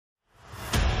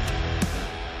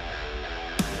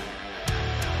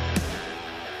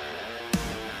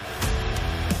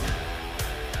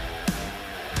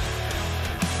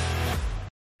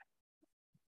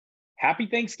Happy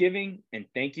Thanksgiving, and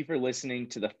thank you for listening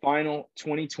to the final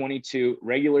 2022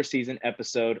 regular season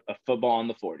episode of Football on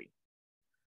the 40.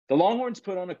 The Longhorns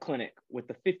put on a clinic with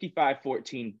the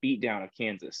 55-14 beatdown of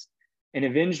Kansas and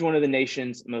avenged one of the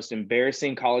nation's most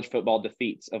embarrassing college football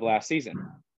defeats of last season.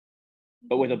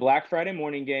 But with a Black Friday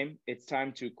morning game, it's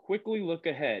time to quickly look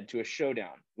ahead to a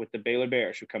showdown with the Baylor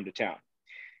Bears who come to town.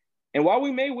 And while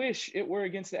we may wish it were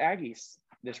against the Aggies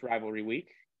this rivalry week,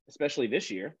 especially this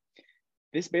year,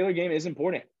 this Baylor game is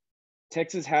important.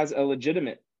 Texas has a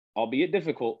legitimate, albeit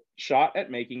difficult, shot at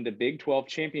making the Big 12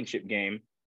 championship game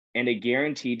and a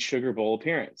guaranteed Sugar Bowl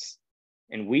appearance.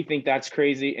 And we think that's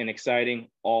crazy and exciting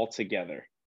altogether.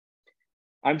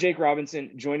 I'm Jake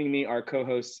Robinson. Joining me are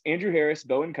co-hosts Andrew Harris,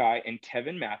 Bowen Kai, and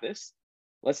Kevin Mathis.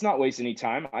 Let's not waste any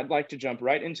time. I'd like to jump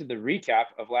right into the recap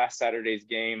of last Saturday's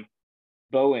game.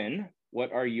 Bowen,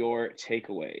 what are your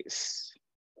takeaways?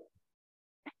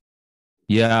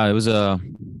 Yeah, it was a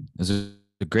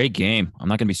great game. I'm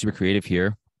not going to be super creative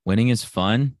here. Winning is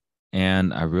fun,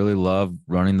 and I really love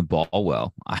running the ball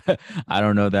well. I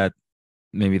don't know that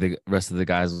maybe the rest of the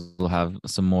guys will have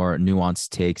some more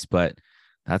nuanced takes, but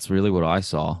that's really what I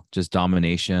saw. Just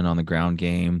domination on the ground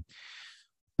game,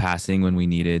 passing when we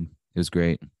needed. It was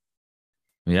great.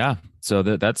 Yeah, so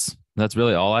that's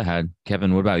really all I had.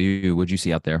 Kevin, what about you? What'd you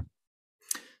see out there?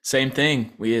 Same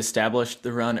thing. We established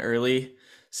the run early,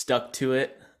 stuck to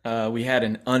it. We had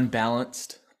an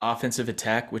unbalanced offensive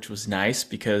attack, which was nice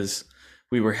because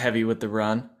we were heavy with the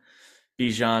run.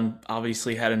 Bijan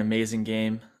obviously had an amazing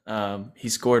game. He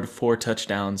scored 4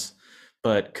 touchdowns,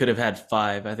 but could have had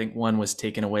 5. I think 1 was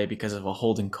taken away because of a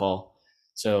holding call.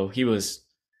 So he was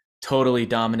totally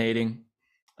dominating.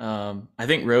 I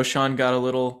think Roshan got a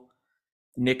little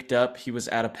nicked up. He was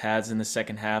out of pads in the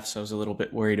second half, so I was a little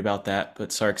bit worried about that.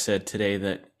 But Sark said today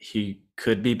that he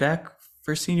could be back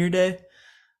for senior day.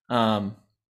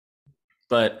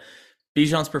 But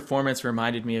Bijan's performance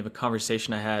reminded me of a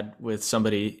conversation I had with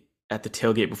somebody at the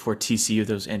tailgate before TCU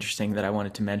that was interesting that I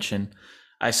wanted to mention.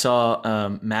 I saw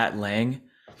Matt Lang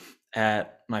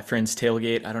at my friend's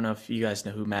tailgate. I don't know if you guys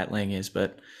know who Matt Lang is,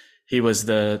 but he was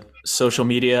the social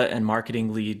media and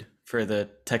marketing lead for the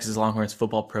Texas Longhorns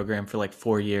football program for like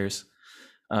 4 years.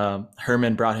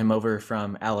 Herman brought him over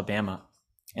from Alabama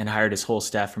and hired his whole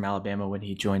staff from Alabama when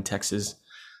he joined Texas.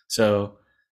 So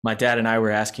my dad and I were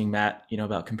asking Matt,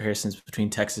 about comparisons between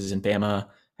Texas and Bama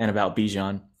and about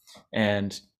Bijan.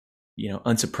 And,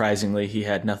 unsurprisingly, he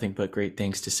had nothing but great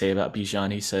things to say about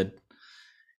Bijan. He said,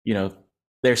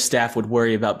 their staff would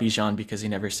worry about Bijan because he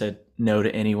never said no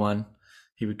to anyone.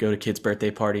 He would go to kids'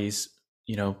 birthday parties,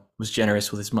 was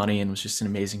generous with his money and was just an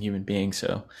amazing human being.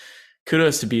 So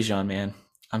kudos to Bijan, man.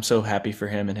 I'm so happy for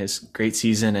him and his great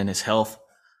season and his health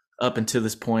up until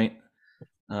this point.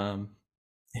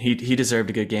 He deserved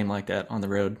a good game like that on the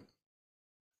road.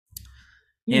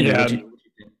 Andy,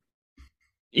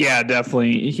 yeah,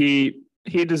 definitely.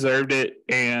 He deserved it.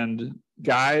 And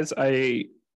guys, I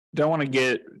don't want to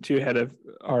get too ahead of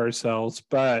ourselves,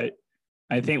 but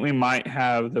I think we might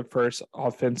have the first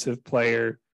offensive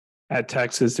player at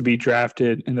Texas to be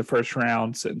drafted in the first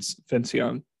round since Vince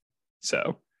Young.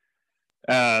 So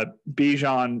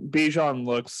Bijan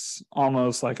looks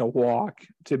almost like a walk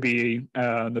to be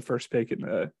the first pick in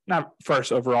the, not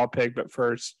first overall pick, but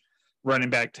first running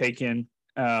back taken.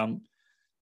 And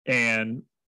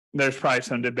there's probably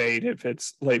some debate if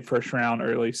it's late first round,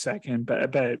 early second, but I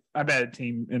bet a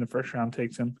team in the first round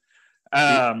takes him.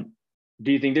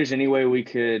 Do you think there's any way we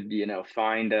could,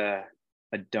 find a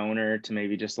donor to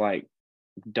maybe just like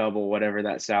double whatever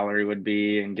that salary would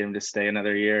be and get him to stay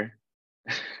another year?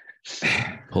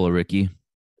 Pull a Ricky.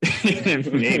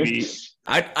 Maybe.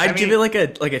 I'd give it like a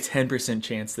 10%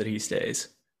 chance that he stays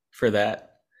for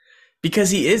that. Because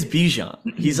he is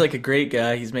Bijan. He's like a great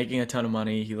guy. He's making a ton of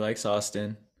money. He likes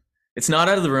Austin. It's not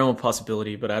out of the realm of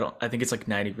possibility, but I think it's like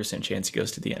 90% chance he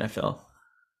goes to the NFL.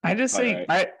 I just think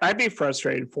I'd be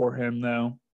frustrated for him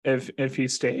though if he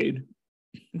stayed.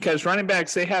 Because running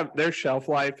backs, they have their shelf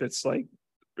life, it's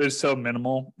so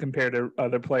minimal compared to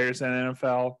other players in the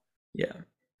NFL. Yeah.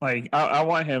 Like I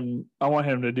want him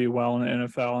to do well in the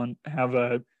NFL and have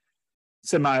a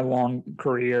semi-long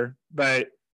career. But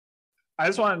I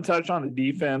just want to touch on the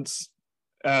defense.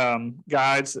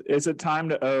 Guys, is it time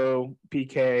to owe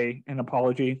PK an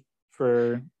apology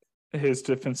for his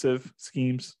defensive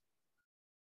schemes?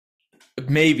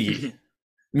 Maybe.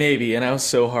 And I was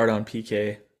so hard on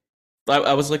PK.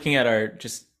 I was looking at our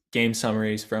just game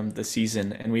summaries from the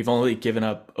season, and we've only given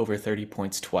up over 30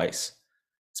 points twice.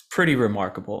 It's pretty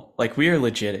remarkable. Like, we are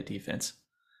legit at defense.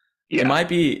 Yeah. It might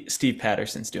be Steve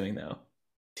Patterson's doing, though.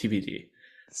 TBD.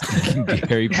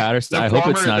 Gary Patterson. The I hope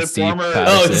it's former- not the Steve former- Oh,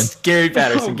 Patterson. it's Gary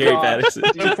Patterson. Oh, Gary God. Patterson.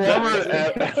 The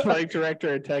former athletic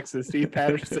director of Texas, Steve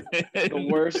Patterson. The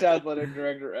worst athletic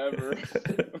director ever.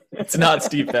 It's not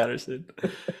Steve Patterson.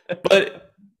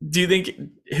 But do you think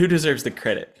who deserves the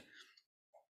credit?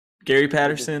 Gary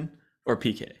Patterson or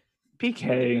PK? PK.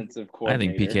 Defensive I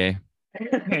think coordinator. PK.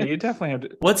 Yeah, you definitely have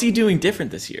to. What's he doing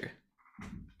different this year?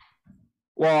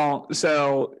 Well,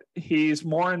 so he's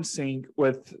more in sync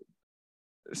with.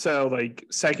 So like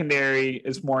secondary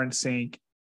is more in sync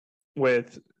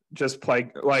with just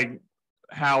play like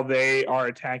how they are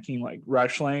attacking like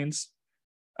rush lanes.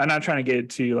 I'm not trying to get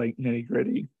too like nitty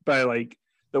gritty, but like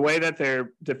the way that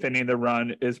they're defending the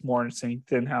run is more in sync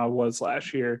than how it was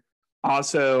last year.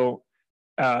 Also,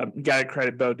 got to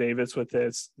credit Bo Davis with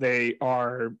this. They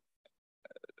are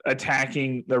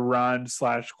attacking the run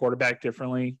 / quarterback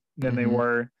differently than they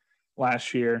were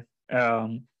last year.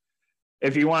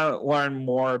 If you want to learn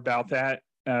more about that,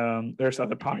 there's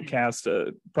other podcasts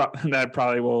that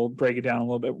probably will break it down a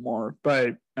little bit more.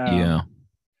 But Yeah.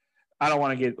 I don't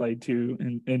want to get like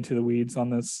too into the weeds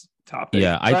on this topic.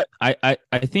 Yeah, But I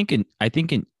think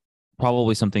in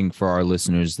probably something for our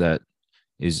listeners that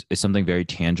is something very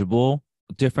tangible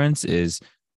difference is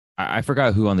I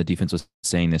forgot who on the defense was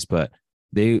saying this, but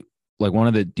they like one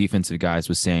of the defensive guys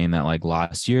was saying that like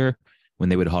last year when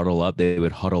they would huddle up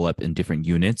in different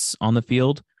units on the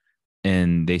field.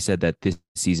 And they said that this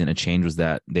season a change was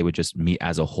that they would just meet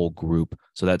as a whole group.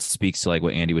 So that speaks to like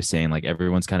what Andy was saying, like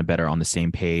everyone's kind of better on the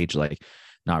same page, like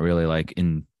not really like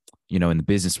in the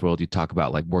business world, you talk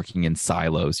about like working in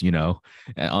silos,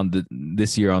 and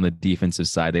this year on the defensive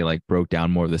side, they like broke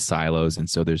down more of the silos. And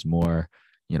so there's more,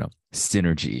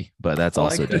 synergy, but that's I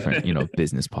like also a that. different,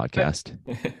 business podcast.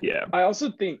 yeah, I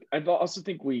also think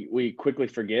we quickly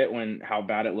forget how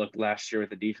bad it looked last year with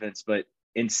the defense, but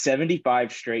in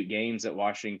 75 straight games at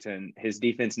Washington, his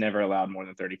defense never allowed more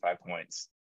than 35 points.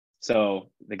 So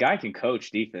the guy can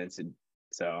coach defense, and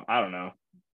so I don't know.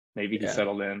 Maybe he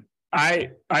settled in.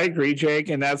 I agree, Jake,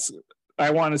 and I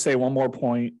want to say one more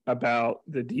point about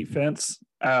the defense.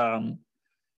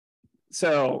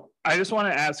 So I just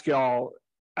want to ask y'all,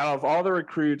 out of all the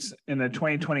recruits in the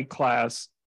 2020 class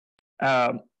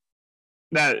that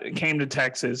came to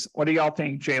Texas, what do y'all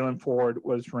think Jalen Ford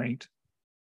was ranked?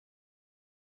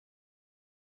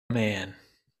 Man,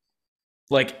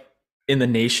 like in the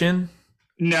nation?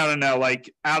 No. Like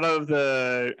out of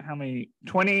the how many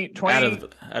 20 Out of the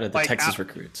like Texas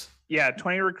recruits. Yeah,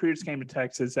 20 recruits came to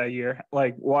Texas that year.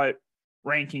 Like what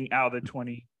ranking out of the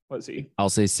 20 was he? I'll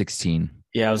say 16.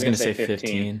 Yeah, I was going to say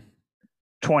 15.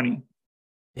 20.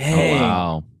 Dang. Oh,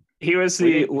 wow. He was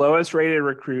the lowest rated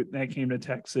recruit that came to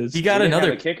Texas. He got We didn't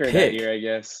another have a kicker pick that year, I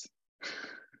guess.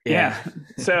 Yeah.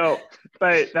 So,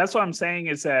 but that's what I'm saying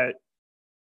is that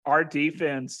our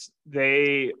defense,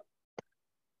 they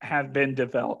have been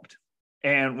developed,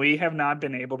 and we have not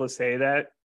been able to say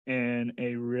that in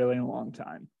a really long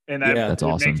time. And that's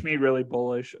awesome. Makes me really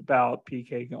bullish about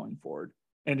PK going forward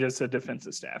and just the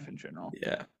defensive staff in general.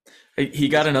 Yeah. He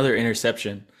got another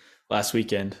interception last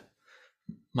weekend.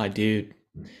 My dude.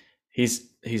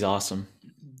 He's awesome.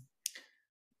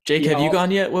 Jake, have you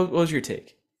gone yet? What was your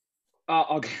take?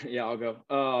 I'll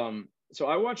go. So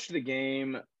I watched the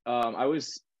game. I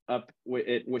was up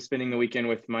with spending the weekend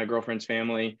with my girlfriend's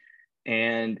family,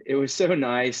 and it was so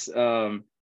nice.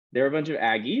 There were a bunch of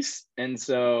Aggies, and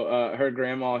so her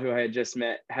grandma, who I had just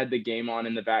met, had the game on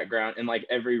in the background in like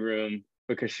every room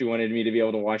because she wanted me to be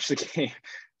able to watch the game.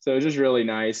 So it was just really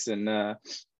nice, and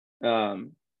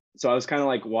so I was kind of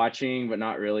like watching but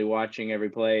not really watching every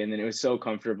play, and then it was so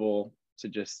comfortable to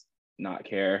just not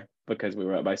care because we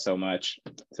were up by so much.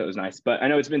 So it was nice. But I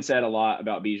know it's been said a lot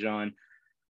about Bijan.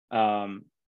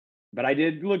 But I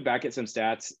did look back at some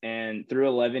stats, and through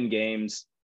 11 games,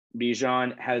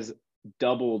 Bijan has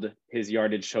doubled his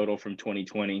yardage total from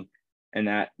 2020. And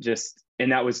that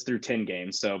was through 10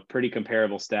 games. So pretty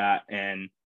comparable stat. And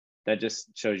that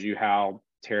just shows you how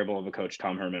terrible of a coach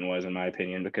Tom Herman was, in my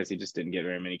opinion, because he just didn't get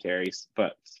very many carries.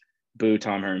 But boo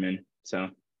Tom Herman. So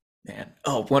man.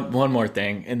 Oh, one more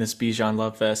thing in this Bijan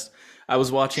Love Fest. I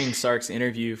was watching Sark's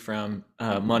interview from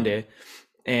Monday,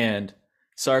 and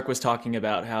Sark was talking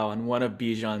about how on one of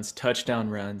Bijan's touchdown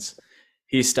runs,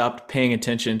 he stopped paying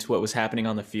attention to what was happening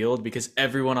on the field because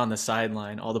everyone on the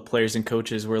sideline, all the players and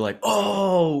coaches were like,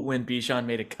 "Oh!" when Bijan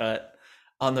made a cut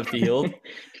on the field.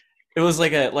 It was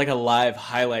like a live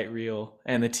highlight reel,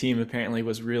 and the team apparently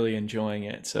was really enjoying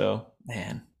it. So,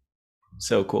 man,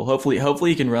 so cool. Hopefully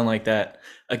you can run like that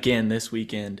again this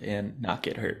weekend and not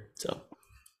get hurt. So,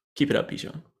 keep it up,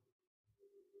 Bijan.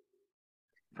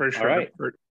 For sure. All right.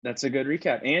 That's a good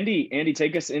recap. Andy,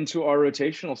 take us into our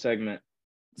rotational segment.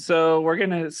 So we're going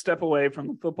to step away from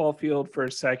the football field for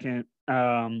a second.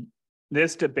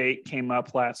 This debate came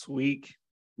up last week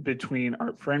between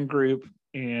our friend group,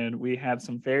 and we had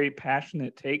some very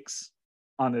passionate takes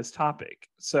on this topic.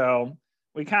 So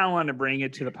we kind of wanted to bring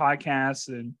it to the podcast,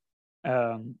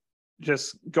 and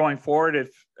just going forward,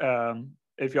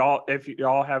 if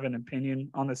y'all have an opinion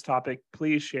on this topic,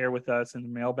 please share with us in the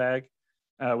mailbag.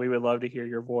 We would love to hear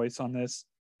your voice on this.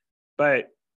 But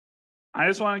I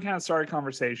just want to kind of start a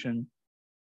conversation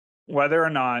whether or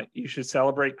not you should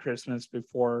celebrate Christmas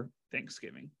before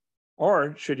Thanksgiving,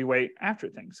 or should you wait after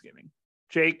Thanksgiving?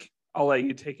 Jake, I'll let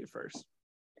you take it first.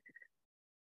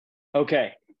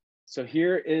 Okay, so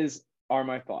here are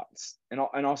my thoughts, and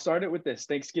I'll start it with this.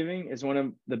 Thanksgiving is one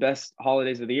of the best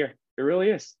holidays of the year. It really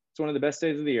is. It's one of the best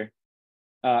days of the year.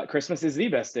 Christmas is the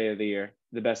best day of the year,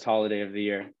 the best holiday of the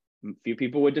year. A few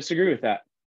people would disagree with that.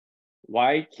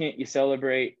 Why can't you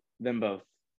celebrate them both?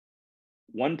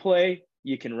 One play,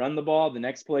 you can run the ball. The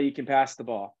next play, you can pass the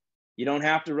ball. You don't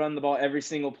have to run the ball every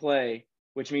single play,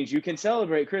 which means you can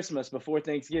celebrate Christmas before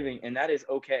Thanksgiving, and that is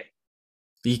okay.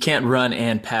 You can't run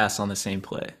and pass on the same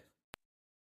play.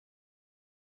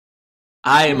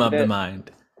 I am of the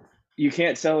mind. You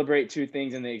can't celebrate two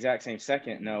things in the exact same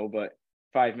second, no, but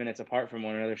 5 minutes apart from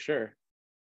one another, sure.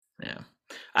 Yeah.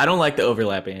 I don't like the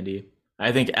overlap, Andy.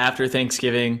 I think after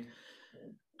Thanksgiving,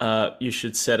 you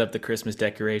should set up the Christmas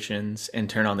decorations and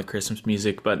turn on the Christmas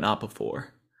music, but not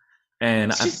before.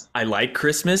 And I like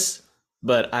Christmas,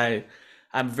 but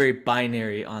I'm very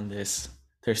binary on this.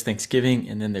 There's Thanksgiving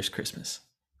and then there's Christmas.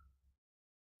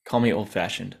 Call me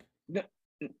old-fashioned. No,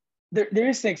 there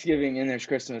is Thanksgiving and there's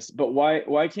Christmas, but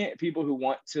why can't people who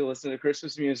want to listen to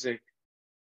Christmas music,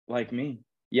 like me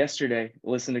yesterday,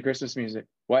 listen to Christmas music?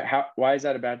 Why is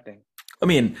that a bad thing? I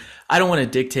mean, I don't want to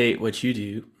dictate what you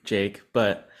do, Jake,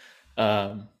 but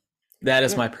that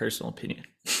is my personal opinion.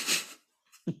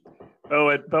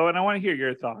 Bowen, I want to hear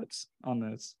your thoughts on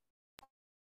this.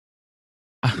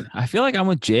 I feel like I'm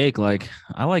with Jake. Like,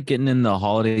 I like getting in the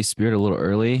holiday spirit a little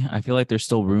early. I feel like there's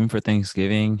still room for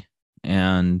Thanksgiving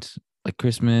and like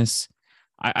Christmas.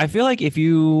 I feel like if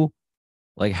you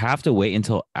like have to wait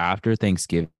until after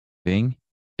Thanksgiving,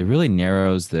 it really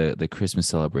narrows the Christmas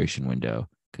celebration window.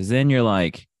 Because then you're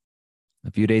like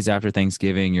a few days after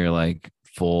Thanksgiving, you're like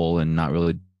full and not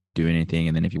really doing anything.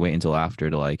 And then if you wait until after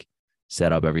to like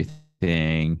set up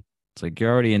everything, it's like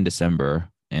you're already in December,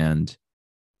 and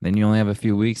then you only have a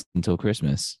few weeks until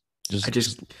Christmas. I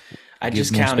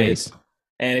just counted.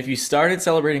 And if you started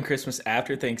celebrating Christmas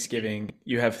after Thanksgiving,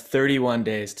 you have 31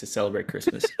 days to celebrate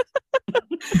Christmas.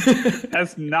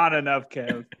 That's not enough,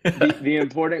 Kev. The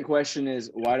important question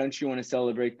is, why don't you want to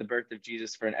celebrate the birth of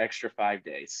Jesus for an extra 5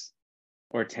 days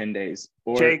or 10 days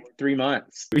or Jake, 3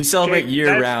 months? We celebrate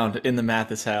year-round in the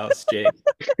Mathis house, Jake.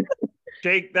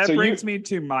 Jake, that brings me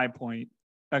to my point.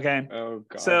 Okay. Oh,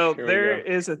 gosh. So there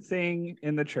is a thing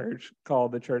in the church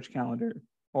called the church calendar,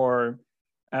 or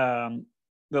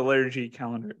the liturgy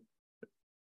calendar.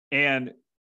 And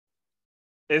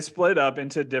it's split up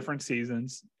into different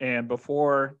seasons. And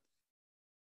before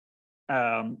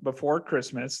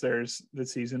Christmas, there's the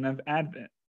season of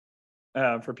Advent,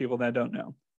 for people that don't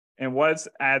know. And what's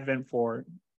Advent for?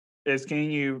 Is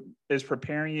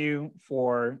preparing you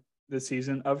for the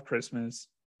season of Christmas.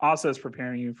 Also, it's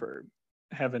preparing you for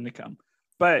heaven to come.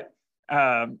 But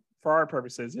for our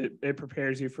purposes, it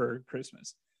prepares you for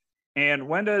Christmas. And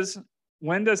when does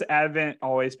Advent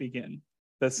always begin?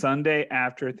 The Sunday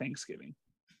after Thanksgiving.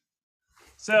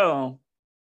 So,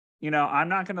 I'm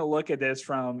not going to look at this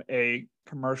from a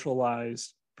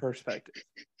commercialized perspective.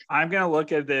 I'm going to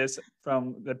look at this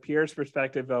from the purest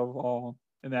perspective of all,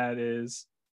 and that is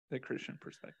the Christian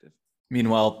perspective.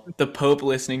 Meanwhile, the Pope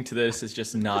listening to this is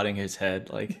just nodding his head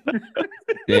like,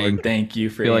 Dang. Thank you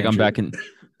for feel like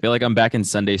I'm back in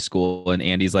Sunday school, and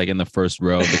Andy's like in the first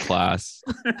row of the class,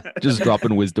 just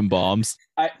dropping wisdom bombs.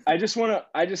 I just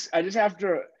have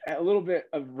to a little bit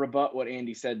of rebut what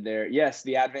Andy said there. Yes,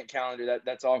 the Advent calendar,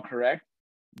 that's all correct,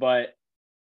 but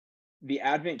the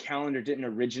Advent calendar didn't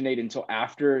originate until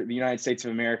after the United States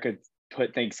of America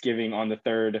put Thanksgiving on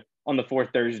the fourth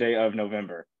Thursday of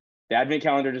November. The Advent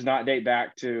calendar does not date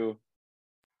back to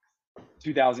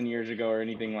 2,000 years ago or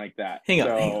anything like that. Hang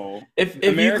on. If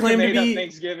you claim to be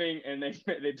Thanksgiving, and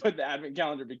they put the Advent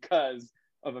calendar because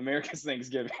of America's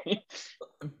Thanksgiving.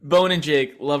 Bowen and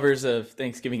Jake, lovers of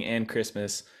Thanksgiving and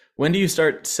Christmas, when do you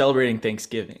start celebrating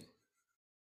Thanksgiving?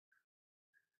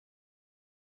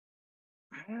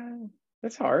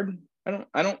 That's hard.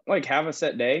 I don't like have a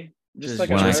set day. Just like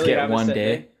when I skip one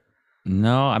day.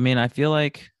 No, I mean, I feel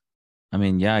like I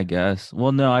mean, yeah, I guess.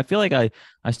 Well, no, I feel like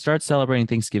I start celebrating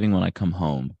Thanksgiving when I come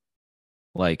home.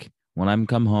 Like when I'm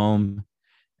come home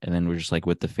and then we're just like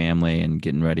with the family and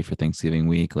getting ready for Thanksgiving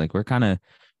week. Like we're kind of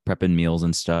prepping meals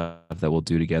and stuff that we'll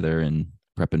do together and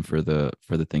prepping for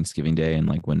the Thanksgiving day and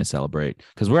like when to celebrate.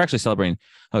 Because we're actually celebrating.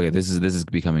 Okay, this is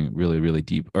becoming really really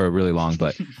deep or really long,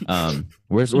 but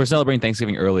we're celebrating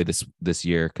Thanksgiving early this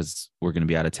year because we're gonna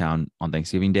be out of town on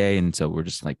Thanksgiving Day, and so we're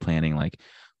just like planning like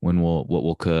when what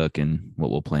we'll cook and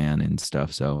what we'll plan and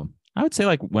stuff. So I would say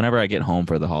like whenever I get home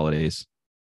for the holidays.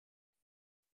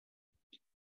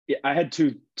 Yeah, I had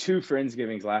two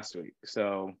Friendsgivings last week,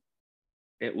 so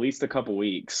at least a couple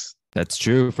weeks. That's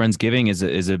true. Friendsgiving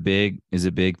is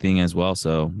a big thing as well.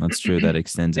 So that's true. That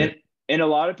extends and it. and a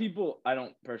lot of people, I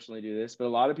don't personally do this, but a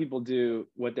lot of people do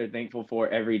what they're thankful for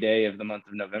every day of the month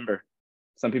of November.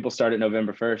 Some people start at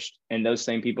November 1st, and those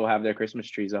same people have their Christmas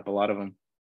trees up, a lot of them.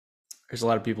 There's a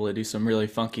lot of people that do some really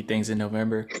funky things in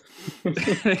November.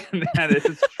 That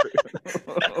is true.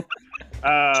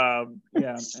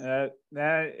 Yeah,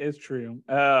 that is true.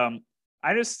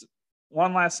 I just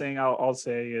one last thing I'll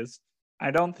say is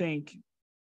I don't think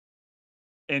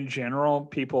in general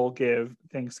people give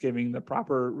Thanksgiving the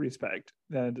proper respect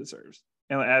that it deserves.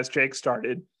 And as Jake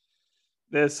started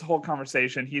this whole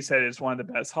conversation, he said it's one of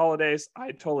the best holidays.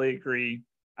 I totally agree.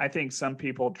 I think some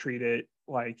people treat it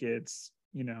like it's,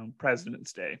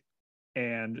 President's Day.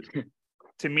 And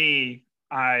to me,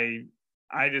 I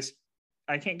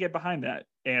can't get behind that.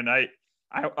 And I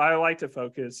like to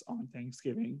focus on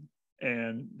Thanksgiving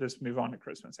and just move on to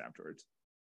Christmas afterwards.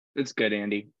 It's good,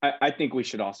 Andy. I think we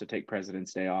should also take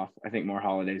President's Day off. I think more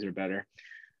holidays are better.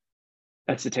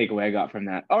 That's the takeaway I got from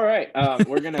that. All right,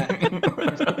 we're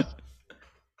gonna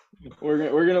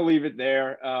we're gonna leave it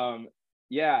there.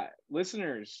 Yeah,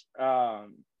 listeners,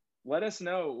 let us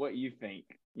know what you think.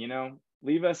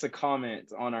 Leave us a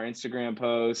comment on our Instagram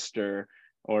post or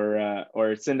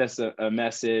send us a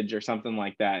message or something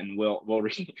like that, and we'll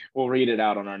read it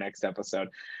out on our next episode.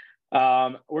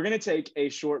 We're going to take a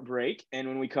short break, and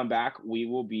when we come back, we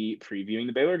will be previewing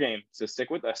the Baylor game. So stick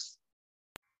with us.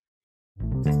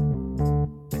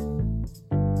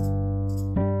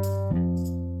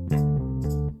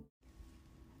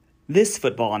 This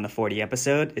Football on the 40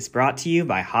 episode is brought to you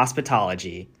by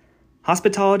Hospitology.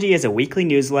 Hospitology is a weekly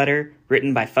newsletter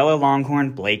written by fellow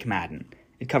Longhorn Blake Madden.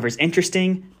 It covers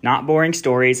interesting, not boring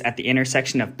stories at the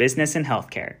intersection of business and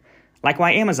healthcare, like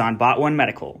why Amazon bought One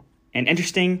Medical, and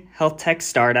interesting health tech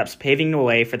startups paving the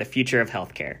way for the future of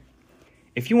healthcare.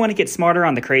 If you want to get smarter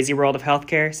on the crazy world of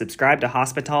healthcare, subscribe to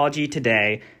Hospitology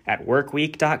today at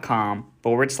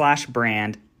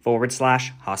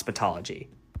workweek.com/brand/hospitology.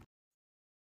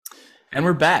 And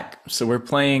we're back. So we're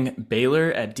playing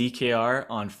Baylor at DKR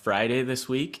on Friday this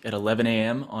week at 11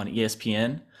 a.m. on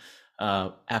ESPN.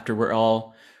 After we're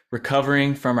all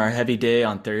recovering from our heavy day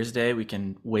on Thursday, we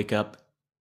can wake up.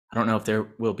 I don't know if there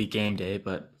will be game day,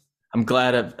 but I'm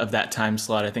glad of that time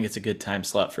slot. I think it's a good time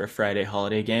slot for a Friday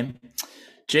holiday game.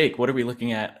 Jake, what are we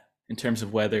looking at in terms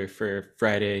of weather for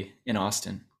Friday in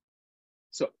Austin?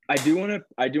 So I do want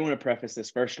to preface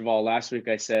this. First of all, last week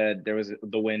I said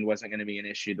the wind wasn't going to be an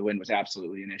issue. The wind was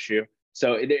absolutely an issue.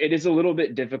 So it is a little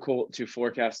bit difficult to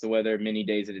forecast the weather many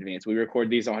days in advance. We record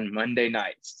these on Monday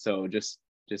nights, so just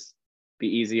be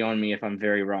easy on me if I'm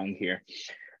very wrong here.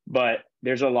 But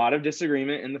there's a lot of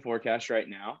disagreement in the forecast right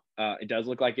now. It does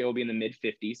look like it will be in the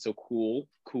mid-50s, so cool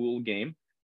game.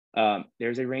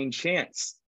 There's a rain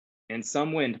chance and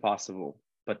some wind possible,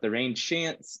 but the rain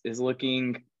chance is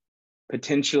looking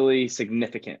potentially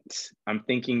significant. I'm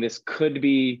thinking this could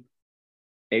be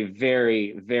a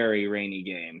very, very rainy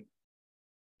game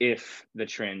if the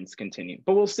trends continue.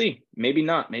 But we'll see. Maybe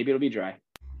not. Maybe it'll be dry.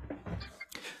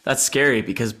 That's scary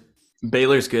because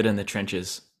Baylor's good in the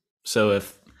trenches. So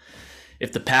if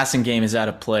the passing game is out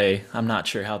of play, I'm not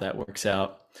sure how that works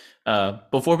out.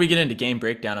 Before we get into game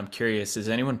breakdown, I'm curious, is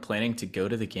anyone planning to go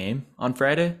to the game on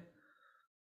Friday?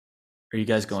 Are you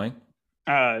guys going?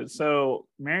 So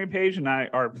Mary Page and I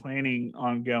are planning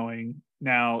on going.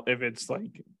 Now, if it's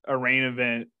like a rain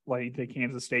event like the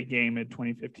Kansas State game in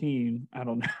 2015, I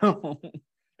don't know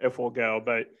if we'll go.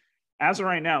 But as of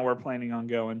right now, we're planning on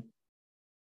going.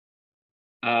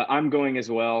 I'm going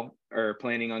as well, or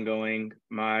planning on going.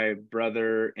 My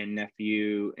brother and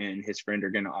nephew and his friend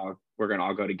we're gonna all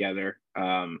go together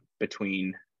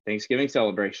between Thanksgiving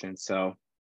celebrations. So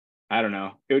I don't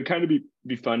know. It would kind of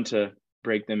be fun to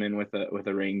break them in with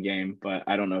a rain game, but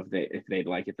I don't know if they'd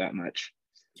like it that much.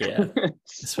 Yeah,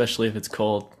 especially if it's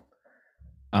cold.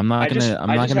 I'm not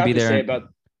gonna be there. Say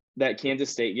about that Kansas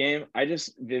State game, I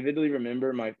just vividly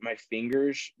remember my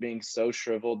fingers being so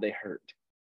shriveled they hurt.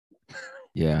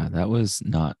 Yeah, that was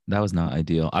not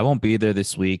ideal. I won't be there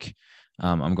this week.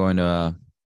 I'm going to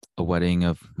a wedding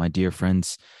of my dear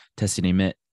friend's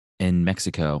testimony in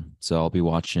Mexico, so I'll be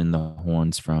watching the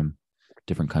horns from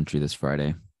different country this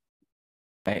Friday.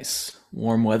 Nice.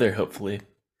 Warm weather, hopefully.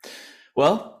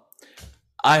 Well,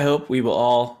 I hope we will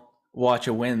all watch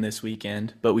a win this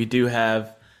weekend, but we do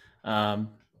have, um,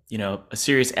 a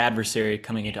serious adversary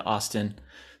coming into Austin.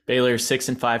 Baylor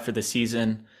 6-5 for the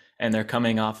season, and they're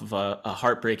coming off of a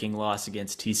heartbreaking loss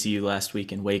against TCU last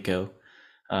week in Waco.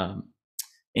 Um,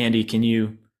 Andy, can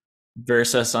you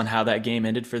verse us on how that game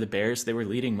ended for the Bears? They were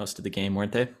leading most of the game,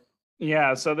 weren't they?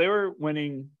 Yeah, so they were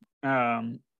winning.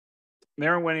 They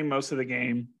were winning most of the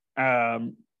game.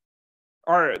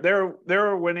 Or they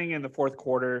were winning in the fourth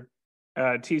quarter.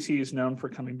 TCU is known for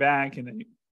coming back, and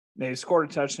they scored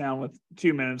a touchdown with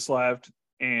 2 minutes left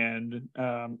and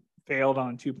failed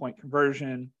on a 2-point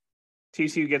conversion.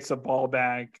 TCU gets the ball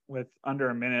back with under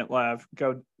a minute left.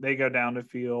 They go down the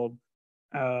field,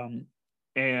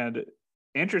 and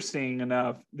interesting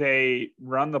enough, they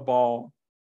run the ball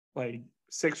like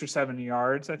 6 or 7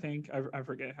 yards. I think I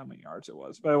forget how many yards it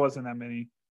was, but it wasn't that many.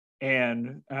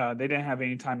 And they didn't have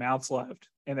any timeouts left,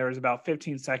 and there was about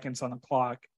 15 seconds on the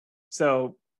clock.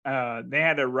 So they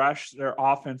had to rush their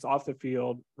offense off the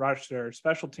field, rush their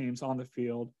special teams on the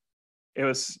field. It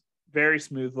was very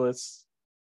smoothless.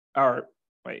 Or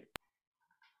wait,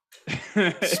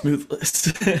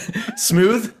 Smoothless.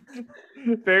 Smooth?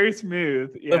 very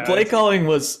smooth. Yeah, The play calling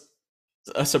was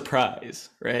a surprise,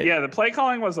 right? Yeah, the play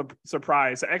calling was a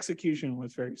surprise. The execution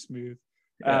was very smooth.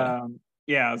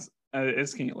 Yeah.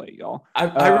 It's getting late, y'all.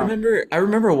 I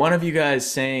remember one of you guys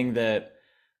saying that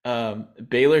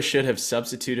Baylor should have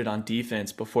substituted on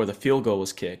defense before the field goal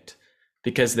was kicked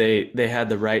because they had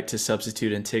the right to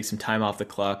substitute and take some time off the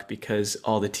clock because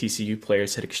all the TCU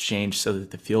players had exchanged so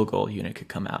that the field goal unit could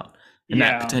come out. And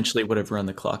that potentially would have run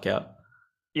the clock out.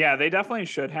 Yeah, they definitely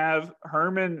should have.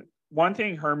 One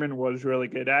thing Herman was really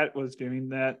good at was doing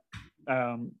that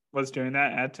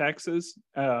at Texas.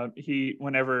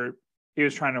 Whenever he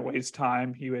was trying to waste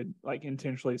time, he would like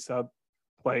intentionally sub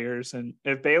players. And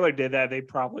if Baylor did that, they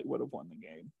probably would have won the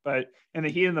game. But in the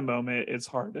heat of the moment, it's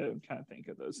hard to kind of think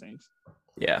of those things.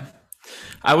 Yeah.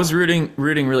 I was rooting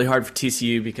really hard for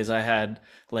TCU because I had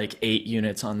like 8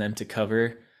 units on them to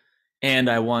cover, and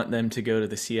I want them to go to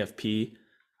the CFP.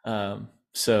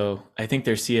 So I think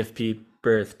their CFP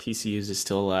berth, TCU's, is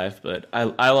still alive, but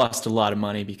I lost a lot of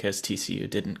money because TCU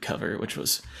didn't cover, which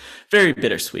was very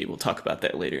bittersweet. We'll talk about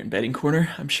that later in Betting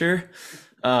Corner, I'm sure.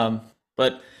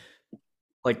 But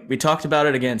like we talked about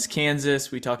it against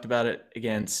Kansas, we talked about it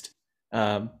against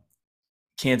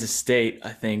Kansas State.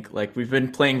 I think like we've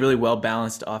been playing really well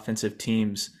balanced offensive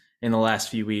teams in the last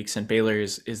few weeks, and Baylor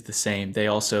is the same. They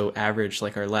also averaged,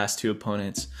 like our last 2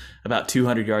 opponents, about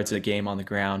 200 yards a game on the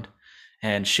ground,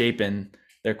 and Shapen,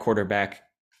 their quarterback,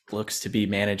 looks to be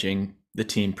managing the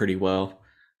team pretty well.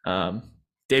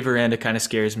 Dave Aranda kind of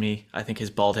scares me. I think his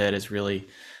bald head is really,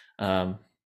 kind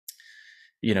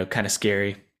of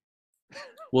scary.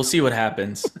 We'll see what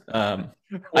happens. I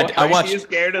watched. He's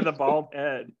scared of the bald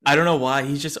head. I don't know why.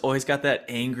 He's just always got that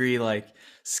angry like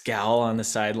scowl on the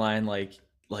sideline, like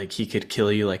he could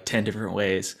kill you like 10 different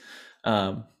ways.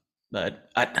 But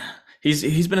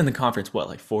he's been in the conference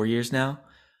like 4 years now.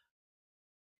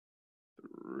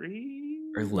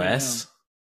 3 or less.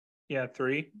 Yeah,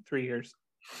 3 years.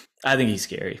 I think he's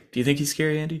scary. Do you think he's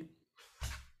scary, Andy?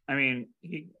 I mean,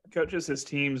 he coaches his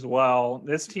teams well.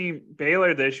 This team,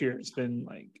 Baylor, this year has been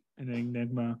like an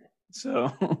enigma.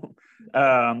 So,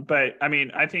 but I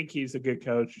mean, I think he's a good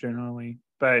coach generally.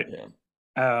 But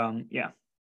yeah.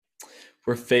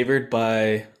 We're favored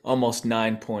by almost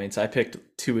 9 points. I picked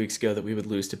 2 weeks ago that we would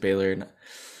lose to Baylor, and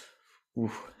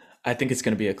I think it's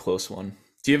going to be a close one.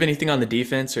 Do you have anything on the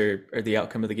defense or the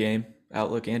outcome of the game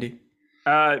outlook, Andy?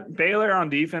 Baylor on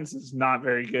defense is not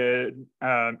very good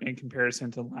in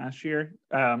comparison to last year.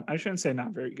 I shouldn't say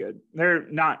not very good. They're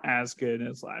not as good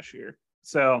as last year.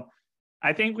 So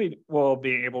I think we will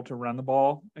be able to run the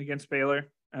ball against Baylor.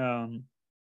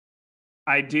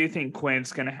 I do think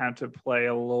Quinn's going to have to play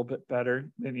a little bit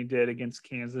better than he did against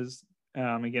Kansas,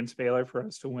 against Baylor, for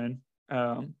us to win.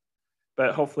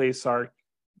 But hopefully Sark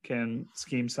can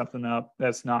scheme something up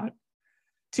that's not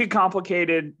too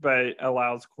complicated, but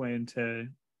allows Quinn to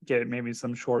get maybe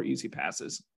some short, easy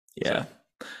passes. Yeah.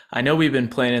 So. I know we've been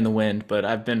playing in the wind, but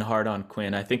I've been hard on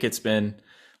Quinn. I think it's been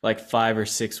like 5 or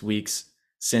 6 weeks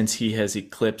since he has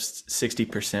eclipsed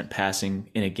 60% passing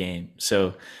in a game.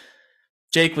 So,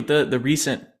 Jake, with the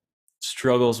recent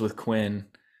struggles with Quinn,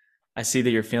 I see that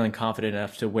you're feeling confident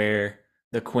enough to wear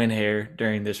the Quinn hair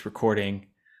during this recording.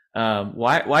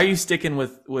 Why are you sticking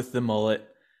with the mullet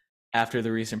after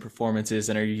the recent performances,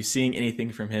 and are you seeing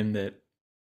anything from him that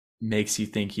makes you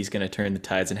think he's going to turn the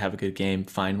tides and have a good game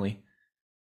finally?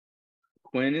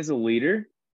 Quinn is a leader.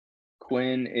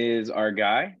 Quinn is our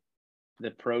guy.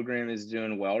 The program is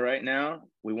doing well right now.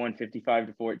 We won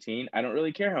 55-14. I don't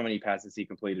really care how many passes he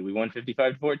completed. We won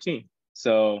 55-14.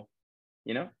 So,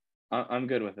 I'm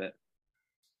good with it.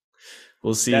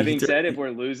 We'll see. That being said, if we're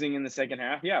losing in the second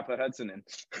half, yeah, put Hudson in.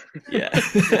 Yeah.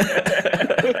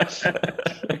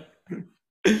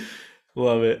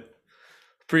 Love it.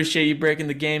 Appreciate you breaking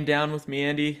the game down with me,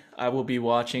 Andy. I will be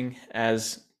watching,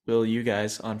 as will you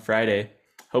guys, on Friday.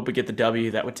 Hope we get the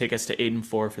W. That would take us to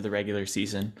 8-4 for the regular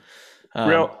season.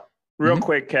 Real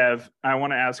quick, Kev, I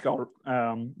want to ask all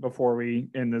before we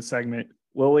end this segment,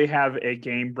 will we have a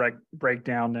game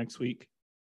breakdown next week?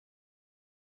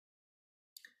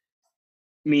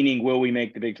 Meaning, will we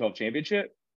make the Big 12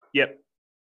 championship? Yep.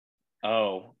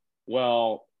 Oh,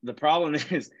 well, the problem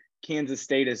is Kansas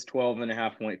State is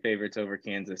 12.5-point favorites over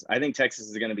Kansas. I think Texas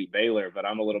is going to beat Baylor, but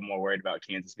I'm a little more worried about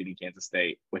Kansas beating Kansas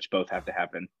State, which both have to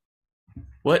happen.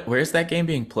 Where's that game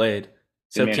being played?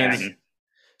 So Manhattan.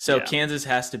 Kansas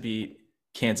has to beat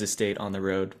Kansas State on the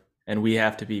road, and we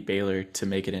have to beat Baylor to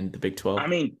make it into the Big 12. I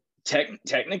mean,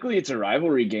 technically it's a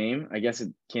rivalry game. I guess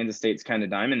Kansas State's kind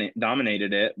of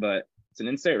dominated it, but it's an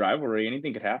in-state rivalry.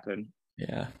 Anything could happen.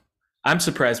 Yeah. I'm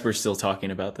surprised we're still talking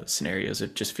about those scenarios.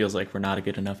 It just feels like we're not a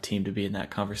good enough team to be in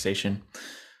that conversation.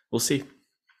 We'll see.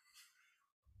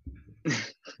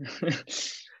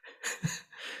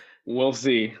 We'll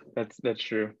see. That's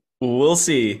true. We'll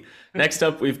see. Next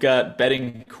up, we've got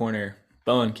Betting Corner.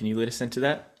 Bowen, can you lead us into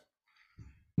that?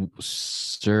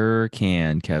 Sure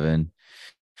can, Kevin.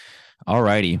 All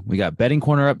righty. We got Betting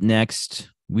Corner up next.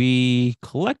 We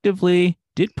collectively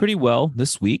did pretty well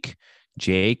this week.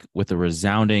 Jake with a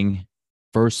resounding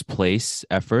first place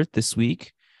effort this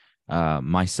week.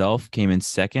 Myself came in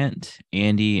second.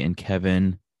 Andy and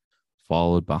Kevin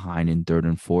followed behind in third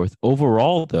and fourth.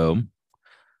 Overall, though,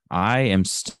 I am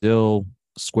still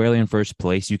squarely in first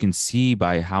place. You can see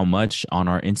by how much on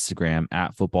our Instagram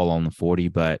at Football on the 40.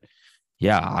 But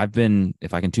yeah, I've been,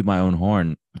 if I can toot my own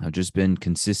horn, I've just been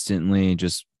consistently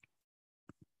just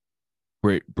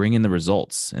bringing the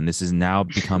results. And this has now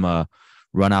become a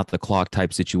run out the clock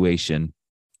type situation.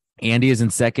 Andy is in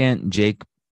second. Jake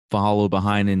followed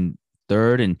behind in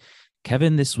third. And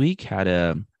Kevin this week had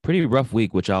a pretty rough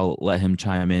week, which I'll let him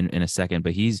chime in a second.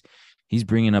 But he's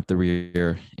bringing up the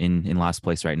rear in last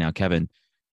place right now. Kevin,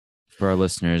 for our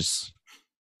listeners,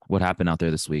 what happened out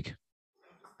there this week?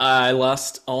 I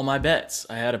lost all my bets.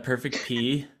 I had a perfect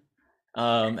P,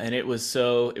 and it was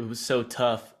so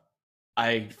tough.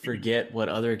 I forget what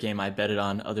other game I betted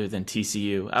on other than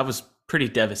TCU. I was pretty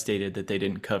devastated that they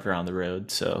didn't cover on the road.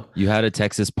 So you had a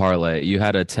Texas parlay. You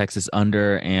had a Texas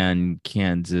under and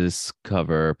Kansas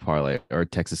cover parlay, or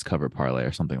Texas cover parlay,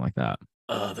 or something like that.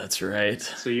 Oh, that's right.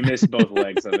 So you missed both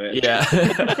legs of it. Yeah.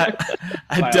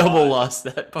 I double lost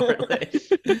that parlay.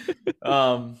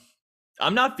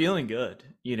 I'm not feeling good,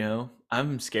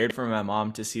 I'm scared for my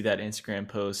mom to see that Instagram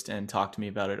post and talk to me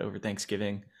about it over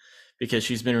Thanksgiving, because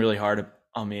she's been really hard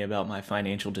on me about my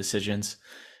financial decisions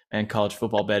and college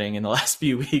football betting in the last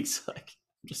few weeks. Like,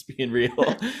 just being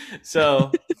real.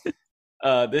 So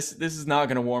this is not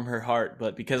going to warm her heart,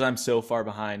 but because I'm so far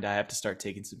behind, I have to start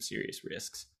taking some serious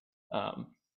risks.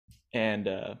 And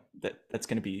that's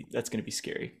gonna be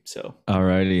scary. So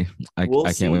alrighty,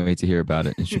 I can't wait to hear about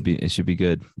it. It should be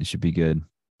good. It should be good.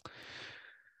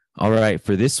 All right,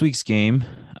 for this week's game,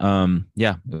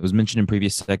 it was mentioned in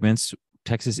previous segments.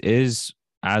 Texas is,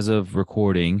 as of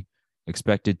recording,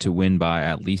 expected to win by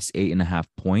at least 8.5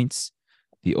 points.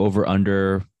 The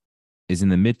over/under is in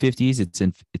the mid 50s.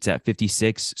 It's at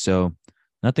 56. So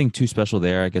nothing too special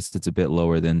there. I guess it's a bit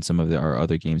lower than some of our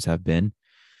other games have been.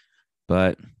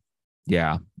 But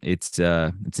yeah, it's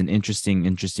an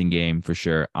interesting game for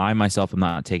sure. I myself am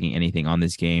not taking anything on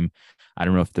this game. I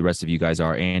don't know if the rest of you guys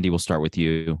are. Andy, we'll start with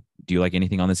you. Do you like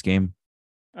anything on this game?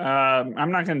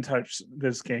 I'm not going to touch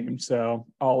this game, so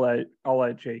I'll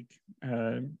let Jake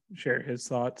share his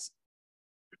thoughts.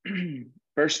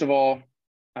 First of all,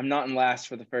 I'm not in last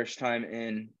for the first time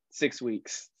in 6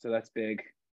 weeks, so that's big.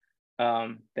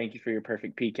 Thank you for your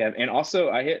perfect P, Kev. And also,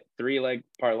 I hit 3-leg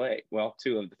parlay. Well,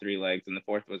 2 of the 3 legs, and the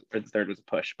third was a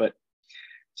push. But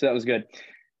so that was good.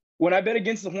 When I bet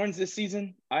against the Horns this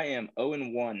season, I am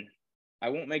 0-1. I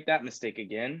won't make that mistake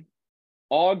again.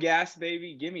 All gas,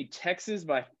 baby. Give me Texas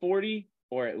by 40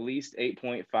 or at least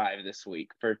 8.5 this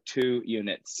week for 2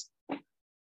 units.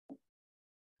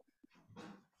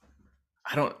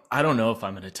 I don't know if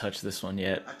I'm going to touch this one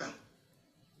yet.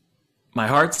 My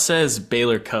heart says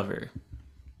Baylor cover.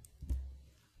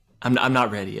 I'm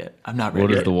not ready yet. I'm not ready. What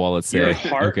does Yet. the wallet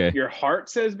say? Your heart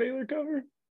says Baylor cover?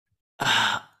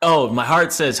 Oh, my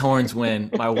heart says Horns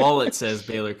win. My wallet says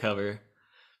Baylor cover.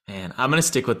 Man, I'm gonna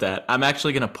stick with that. I'm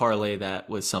actually gonna parlay that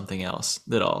with something else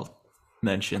that I'll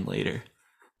mention later.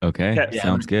 Okay, Yeah.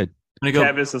 sounds good. I'm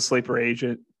gonna Kev go is a sleeper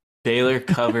agent. Baylor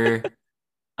cover,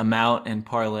 amount and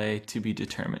parlay to be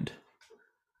determined.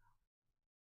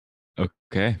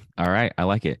 Okay, all right, I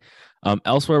like it.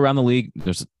 Elsewhere around the league,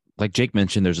 there's like Jake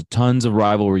mentioned, there's tons of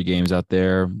rivalry games out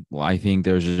there. Well, I think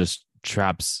there's just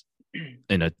traps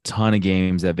in a ton of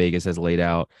games that Vegas has laid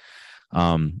out.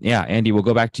 Yeah, Andy, we'll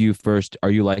go back to you first. Are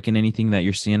you liking anything that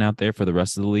you're seeing out there for the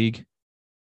rest of the league?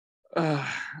 I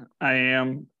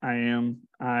am.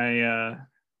 I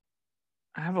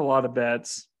have a lot of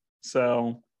bets.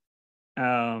 So,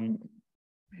 man,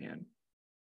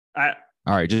 All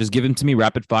right, just give them to me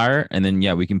rapid fire, and then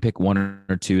yeah, we can pick one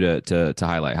or two to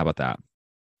highlight. How about that?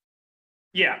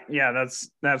 yeah,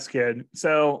 that's good.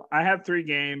 So I have 3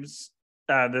 games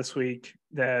this week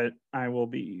that I will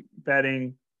be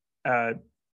betting.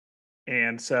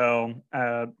 And so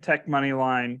Tech money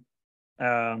line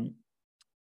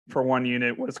for 1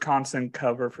 unit, Wisconsin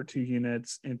cover for 2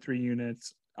 units, and 3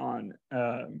 units on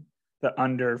the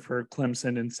under for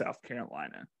Clemson and South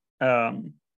Carolina.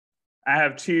 I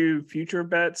have 2 future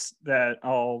bets that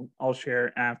I'll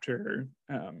share after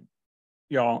the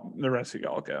rest of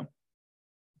y'all go.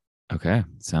 Okay,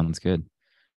 sounds good.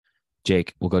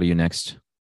 Jake, we'll go to you next.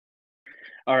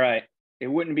 All right. It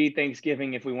wouldn't be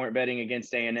Thanksgiving if we weren't betting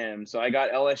against A&M. So I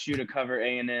got LSU to cover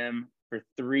A&M for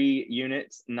 3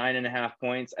 units, 9.5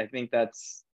 points. I think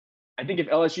if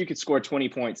LSU could score 20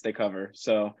 points, they cover.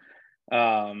 So,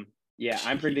 yeah,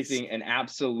 I'm predicting an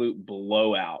absolute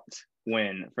blowout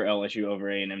win for LSU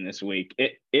over A&M this week.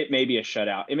 It may be a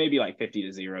shutout. It may be like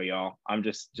 50-0, y'all. I'm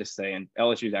just saying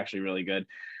LSU is actually really good.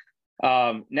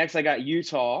 Next, I got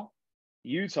Utah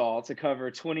to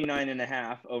cover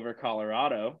 29.5 over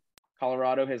Colorado.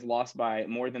 Colorado has lost by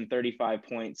more than 35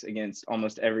 points against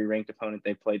almost every ranked opponent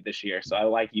they've played this year. So I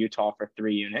like Utah for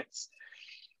 3 units.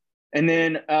 And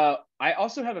then I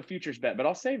also have a futures bet, but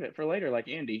I'll save it for later like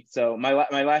Andy. So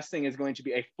my last thing is going to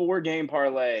be a 4-game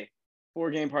parlay.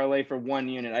 4-game parlay for 1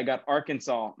 unit. I got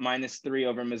Arkansas -3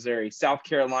 over Missouri, South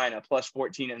Carolina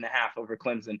 +14.5 over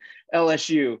Clemson,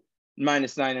 LSU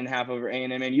 -9.5 over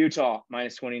A&M, and Utah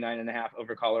 -29.5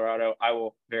 over Colorado. I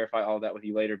will verify all of that with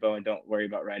you later, Bo, and don't worry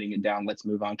about writing it down. Let's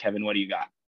move on. Kevin, what do you got?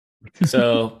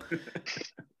 So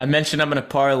I mentioned I'm going to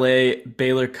parlay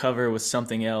Baylor cover with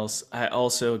something else. I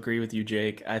also agree with you,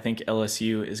 Jake. I think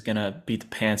LSU is going to beat the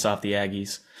pants off the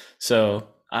Aggies. So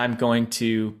I'm going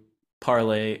to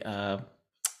parlay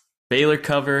Baylor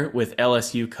cover with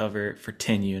LSU cover for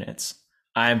 10 units.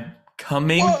 I'm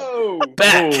coming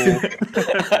back. 10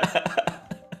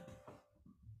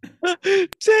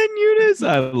 units.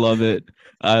 I love it.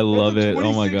 I love it.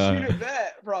 Oh my god. Unit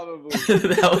bet, probably.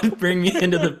 That would bring me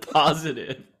into the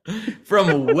positive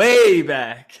from way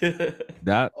back.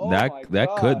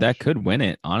 That could win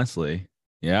it, honestly.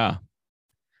 Yeah.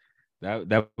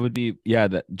 That would be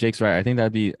that Jake's right. I think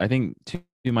that'd be 2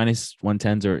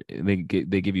 -110s or they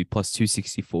give you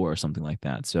 +264 or something like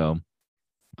that. So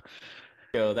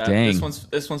dang.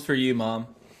 This one's for you, Mom.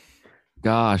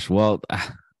 Gosh, well,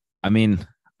 I mean,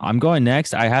 I'm going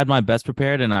next. I had my best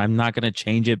prepared, and I'm not going to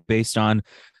change it based on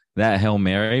that Hail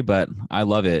Mary, but I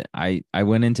love it. I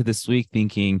went into this week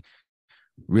thinking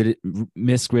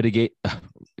risk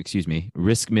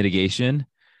mitigation,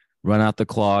 run out the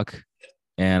clock,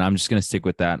 and I'm just going to stick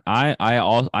with that. I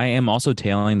am also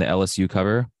tailing the LSU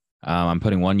cover. I'm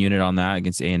putting 1 unit on that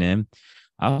against A&M.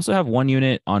 I also have 1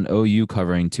 unit on OU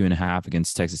covering 2.5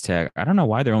 against Texas Tech. I don't know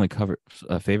why they're only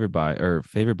favored by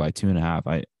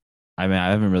 2.5. I mean, I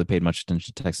haven't really paid much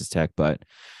attention to Texas Tech, but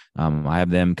I have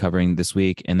them covering this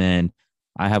week. And then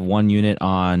I have 1 unit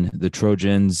on the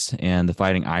Trojans and the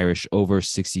Fighting Irish over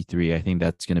 63. I think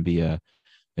that's going to be a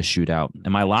shootout.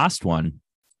 And my last one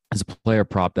is a player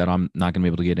prop that I'm not going to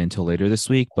be able to get until later this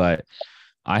week, but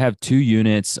I have 2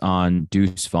 units on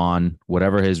Deuce Vaughn.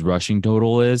 Whatever his rushing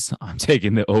total is, I'm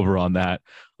taking the over on that.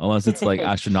 Unless it's like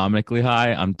astronomically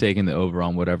high, I'm taking the over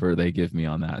on whatever they give me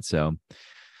on that. So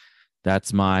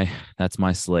that's my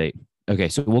slate. Okay,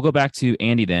 so we'll go back to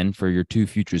Andy then for your 2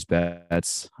 futures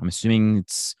bets. I'm assuming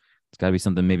it's got to be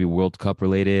something maybe World Cup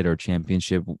related or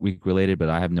championship week related, but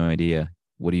I have no idea.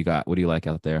 What do you got? What do you like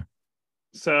out there?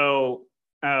 So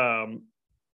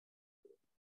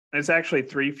it's actually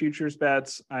 3 futures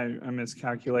bets. I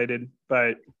miscalculated,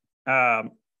 but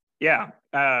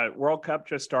World Cup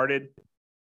just started.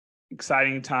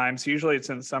 Exciting times. Usually it's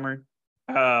in the summer.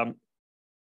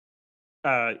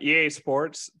 EA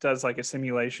Sports does like a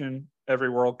simulation every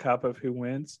World Cup of who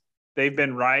wins. They've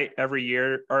been right every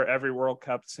year or every World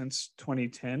Cup since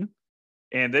 2010.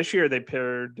 And this year they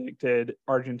predicted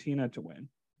Argentina to win,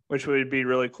 which would be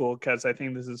really cool because I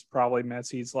think this is probably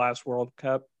Messi's last World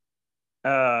Cup.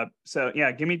 So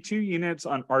yeah, give me 2 units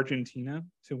on Argentina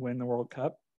to win the World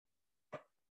Cup.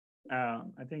 I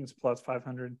think it's plus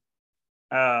 500.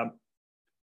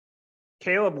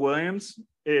 Caleb Williams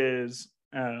is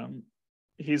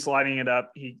he's lighting it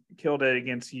up. He killed it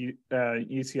against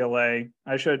UCLA.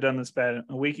 I should have done this bet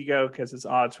a week ago because his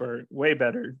odds were way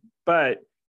better, but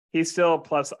he's still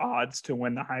plus odds to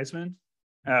win the Heisman.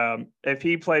 If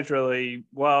he plays really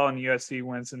well and USC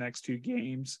wins the next 2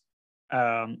 games,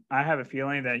 I have a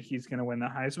feeling that he's going to win the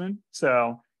Heisman.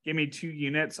 So give me 2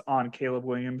 units on Caleb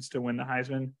Williams to win the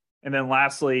Heisman. And then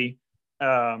lastly,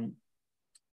 I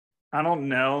don't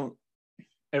know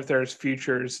if there's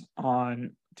futures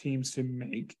on teams to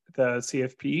make the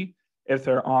CFP. If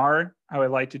there are, I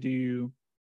would like to do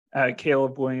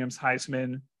Caleb Williams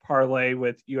Heisman parlay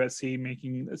with USC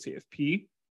making the CFP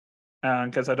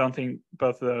because I don't think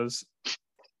both of those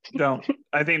don't.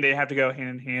 I think they have to go hand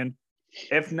in hand.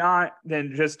 If not,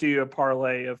 then just do a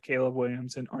parlay of Caleb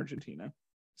Williams in Argentina.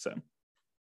 So,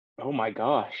 oh my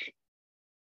gosh,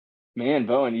 man,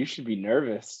 Bowen, you should be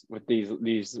nervous with these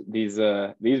bets.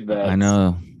 I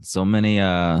know so many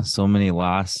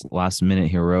last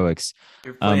minute heroics.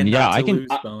 You're playing Yeah, not to I can. lose,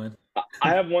 Bowen.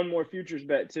 I have one more futures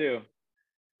bet too.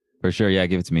 For sure, yeah,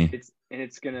 give it to me.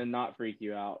 It's gonna not freak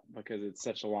you out because it's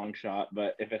such a long shot,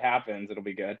 but if it happens, it'll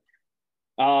be good.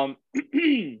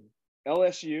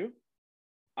 LSU.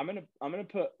 I'm gonna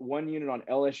put 1 unit on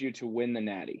LSU to win the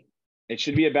Natty. It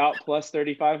should be about plus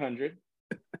 3,500.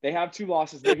 They have 2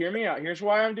 losses. But hear me out. Here's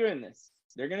why I'm doing this.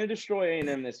 They're gonna destroy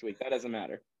A&M this week. That doesn't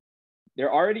matter.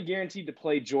 They're already guaranteed to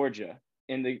play Georgia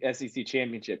in the SEC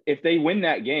championship. If they win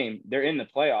that game, they're in the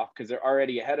playoff because they're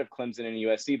already ahead of Clemson and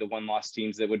USC, the 1-loss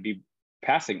teams that would be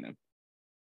passing them.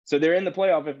 So they're in the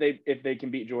playoff if they can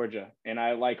beat Georgia. And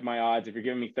I like my odds. If you're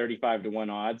giving me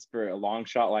 35-1 odds for a long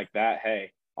shot like that,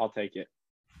 hey, I'll take it.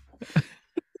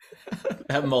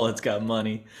 That mullet's got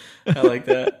money. I like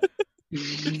that.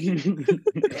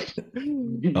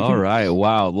 All right,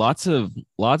 wow, lots of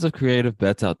creative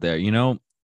bets out there.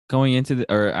 Going into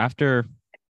after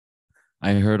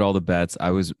I heard all the bets,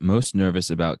 I was most nervous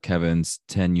about Kevin's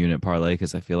 10-unit parlay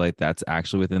because I feel like that's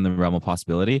actually within the realm of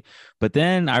possibility. But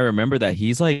then I remember that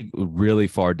he's like really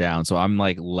far down, so I'm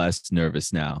like less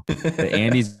nervous now. But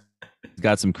Andy's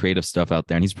got some creative stuff out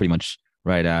there, and he's pretty much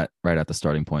right at the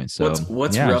starting point. So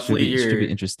what's yeah, roughly it should be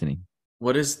interesting.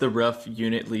 What is the rough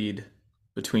unit lead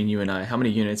between you and I? How many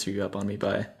units are you up on me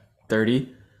by?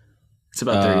 30? It's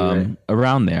about 30, right?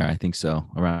 Around there, I think so.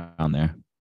 Around there.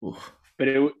 Oof. But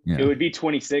it would be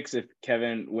 26 if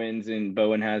Kevin wins and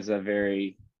Bowen has a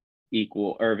very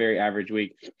equal or very average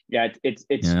week. Yeah, it's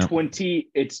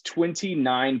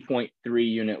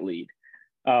 29.3 unit lead.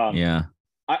 Yeah.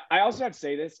 I also have to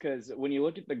say this because when you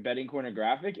look at the betting corner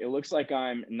graphic, it looks like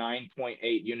I'm 9.8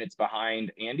 units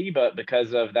behind Andy, but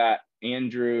because of that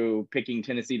Andrew picking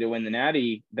Tennessee to win the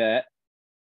Natty bet,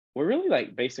 we're really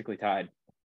like basically tied.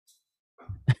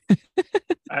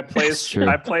 I placed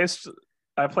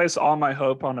all my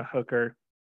hope on a hooker.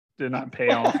 Did not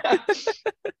pay off.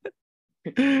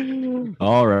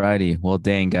 All righty. Well,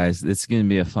 dang, guys, it's going to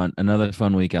be another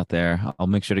fun week out there. I'll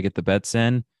make sure to get the bets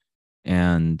in,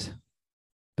 and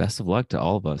best of luck to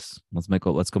all of us. Let's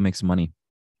go make some money.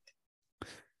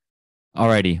 All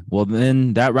righty. Well,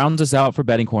 then that rounds us out for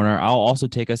Betting Corner. I'll also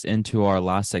take us into our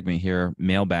last segment here,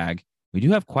 mailbag. We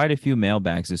do have quite a few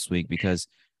mailbags this week because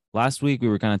last week we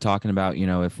were kind of talking about,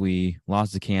 if we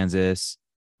lost to Kansas,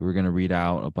 we were going to read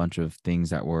out a bunch of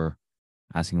things that were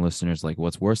asking listeners like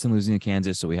what's worse than losing to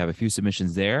Kansas. So we have a few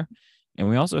submissions there. And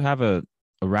we also have a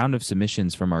round of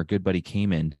submissions from our good buddy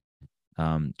Cayman,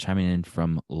 chiming in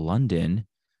from London.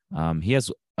 He has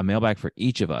a mailbag for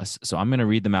each of us. So I'm going to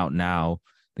read them out now.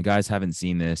 The guys haven't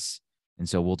seen this, and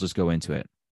so we'll just go into it.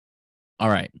 All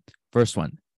right. First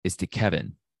one is to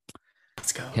Kevin.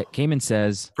 Let's go. Cayman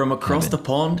says, From across the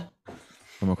pond?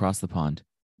 From across the pond.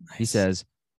 Nice. He says,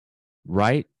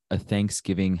 write a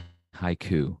Thanksgiving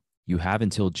haiku. You have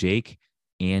until Jake,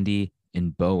 Andy,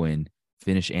 and Bowen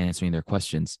finish answering their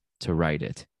questions to write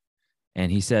it. And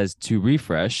he says, to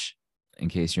refresh, in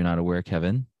case you're not aware,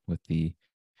 Kevin, with the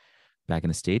back in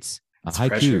the States, a haiku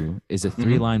pressure. is a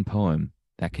 3-line poem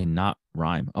that cannot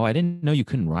rhyme. Oh, I didn't know you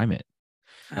couldn't rhyme it.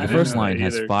 The first line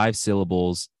has 5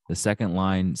 syllables, the second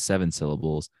line 7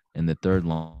 syllables, and the third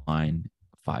line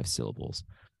 5 syllables.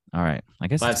 All right. I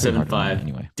guess 575.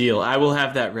 anyway. Deal. I will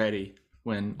have that ready.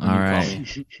 when All you right. call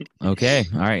me. Okay.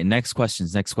 All right. Next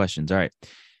questions. All right.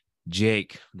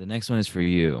 Jake, the next one is for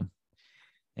you.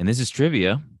 And this is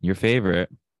trivia, your favorite.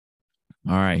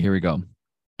 All right, here we go.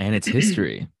 And it's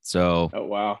history. So Oh,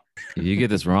 wow. if you get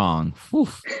this wrong, whew,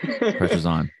 pressure's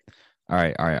on. All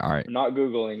right. I'm not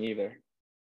Googling either.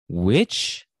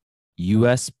 Which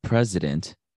U.S.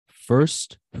 president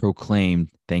first proclaimed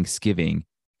Thanksgiving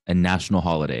a national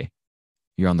holiday?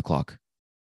 You're on the clock.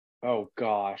 Oh,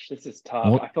 gosh. This is tough.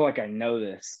 Well- I feel like I know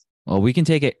this. Well, we can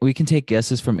take it. We can take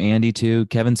guesses from Andy too.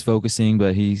 Kevin's focusing,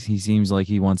 but he seems like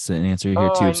he wants an answer here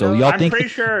Oh, too. I So know. y'all I'm think pretty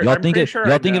sure. y'all I'm think pretty of sure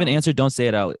y'all I think of an know. answer. Don't say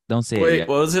it out. Don't say it Wait, yet.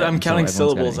 what was it? I'm until counting everyone's got an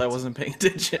syllables. I answer. wasn't paying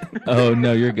attention. Oh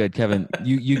no, you're good, Kevin.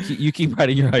 You keep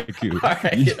writing your haiku. All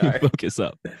right, You all right. focus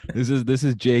up. This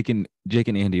is Jake and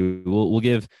Andy. We'll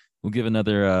give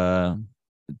another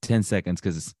 10 seconds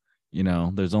because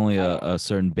there's only a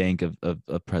certain bank of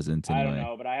presidents I anyway. don't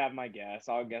know, but I have my guess.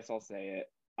 I'll say it.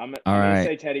 I'm All going to right.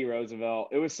 say Teddy Roosevelt.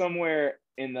 It was somewhere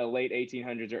in the late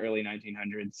 1800s or early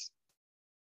 1900s.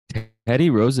 Teddy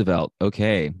Roosevelt.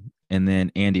 Okay. And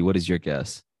then Andy, what is your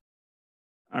guess?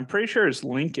 I'm pretty sure it's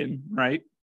Lincoln, right?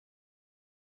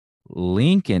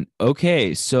 Lincoln.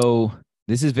 Okay, so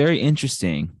this is very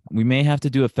interesting. We may have to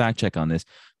do a fact check on this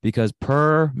because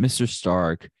per Mr.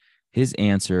 Stark, his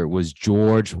answer was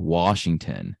George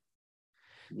Washington.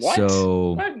 What?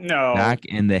 So What? No. back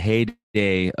in the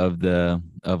heyday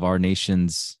of our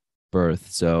nation's birth.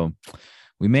 So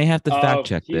we may have to fact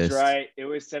check he's this. right. It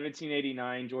was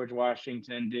 1789. George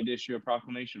Washington did issue a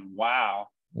proclamation. Wow.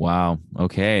 Wow.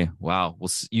 Okay. Wow. Well,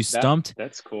 you stumped.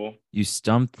 That's cool. You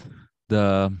stumped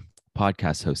the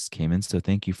podcast host, Cayman. So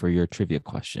thank you for your trivia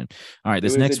question. All right.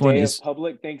 This next one is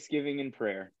public Thanksgiving and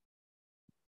prayer.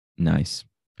 nice.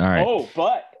 All right.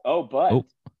 But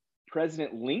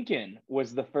President Lincoln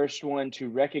was the first one to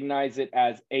recognize it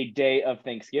as a day of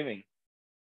Thanksgiving.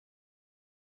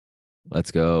 Let's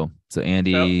go. So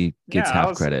Andy gets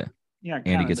half credit. Yeah,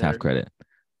 Andy gets half there. credit.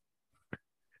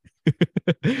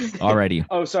 Alrighty.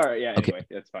 Oh, sorry. Yeah. Okay. Anyway,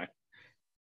 that's fine.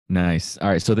 Nice. All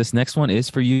right. So this next one is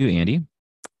for you, Andy.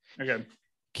 Okay.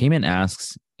 Cayman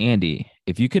asks, Andy,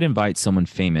 if you could invite someone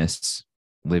famous,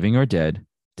 living or dead,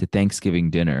 to Thanksgiving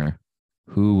dinner,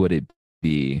 who would it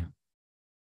be?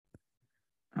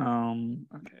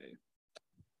 Okay.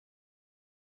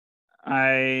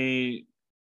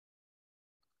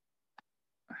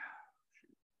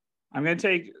 I'm gonna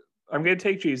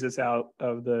take Jesus out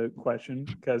of the question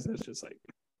because it's just like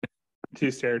too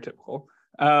stereotypical.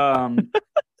 Oh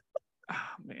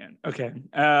man. Okay.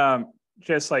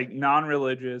 Just like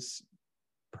non-religious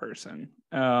person.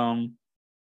 Man.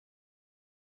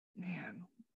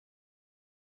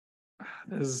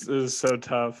 This is so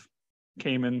tough.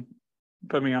 Cayman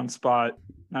put me on spot.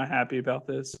 Not happy about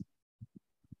this.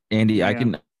 Andy,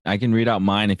 Man. I can read out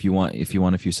mine if you want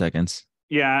a few seconds.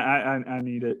 Yeah, I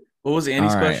need it. What was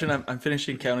Andy's All right. question? I'm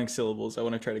finishing counting syllables. I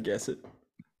want to try to guess it.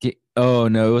 Oh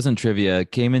no, it wasn't trivia.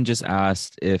 Cayman just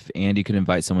asked if Andy could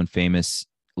invite someone famous,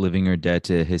 living or dead,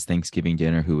 to his Thanksgiving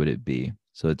dinner, who would it be?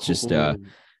 So it's just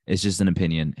an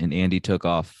opinion. And Andy took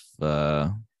off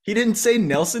He didn't say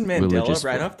Nelson Mandela religious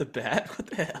right fo- off the bat. What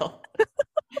the hell?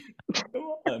 Come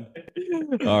on.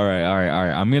 All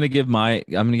right. I'm gonna give my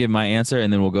answer,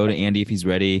 and then we'll go to Andy if he's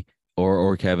ready,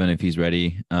 or Kevin if he's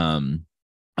ready.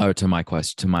 Or to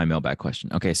my mailbag question.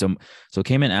 Okay, so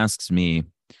Cayman asks me,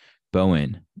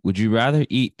 Bowen, would you rather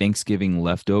eat Thanksgiving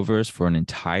leftovers for an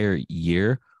entire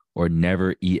year or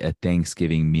never eat a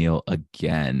Thanksgiving meal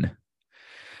again?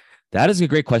 That is a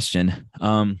great question.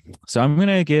 So I'm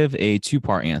gonna give a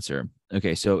 2-part answer.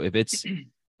 Okay, so if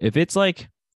it's like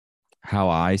how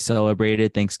I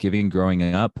celebrated Thanksgiving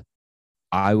growing up,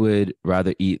 I would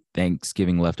rather eat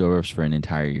Thanksgiving leftovers for an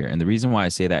entire year. And the reason why I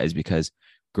say that is because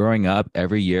growing up,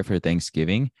 every year for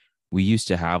Thanksgiving, we used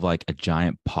to have like a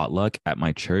giant potluck at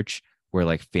my church where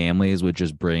like families would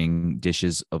just bring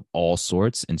dishes of all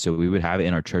sorts. And so we would have it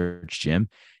in our church gym.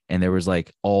 And there was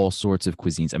like all sorts of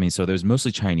cuisines. I mean, so there's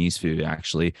mostly Chinese food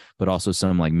actually, but also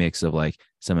some like mix of like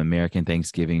some American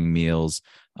Thanksgiving meals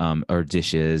or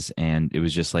dishes. And it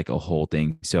was just like a whole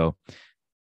thing. So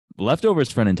leftovers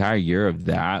for an entire year of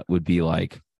that would be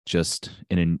like just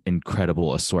an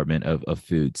incredible assortment of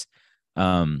foods.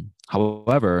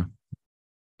 However,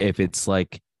 if it's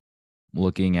like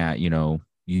looking at,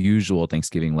 usual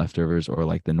Thanksgiving leftovers or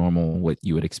like the normal, what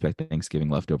you would expect Thanksgiving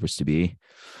leftovers to be,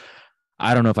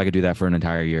 I don't know if I could do that for an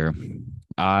entire year.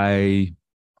 I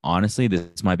honestly,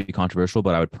 this might be controversial,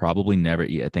 but I would probably never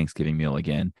eat a Thanksgiving meal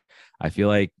again. I feel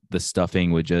like the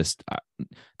stuffing would just,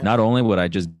 not only would I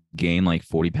just gain like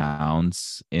 40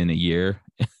 pounds in a year,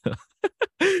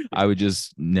 I would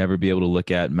just never be able to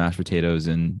look at mashed potatoes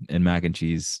and mac and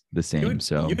cheese the same.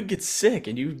 So you would get sick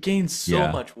and you would gain so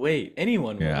Yeah. much weight.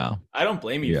 Anyone would. Yeah. I don't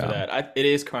blame you for Yeah. that. It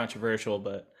is controversial,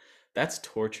 but that's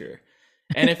torture.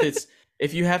 And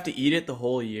if you have to eat it the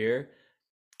whole year,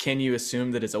 can you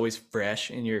assume that it's always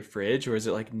fresh in your fridge, or is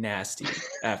it like nasty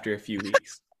after a few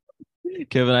weeks?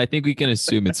 Kevin, I think we can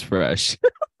assume it's fresh.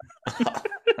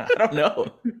 I don't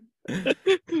know.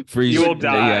 Freeze. You will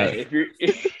die. Yeah. If you're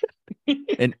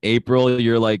In April,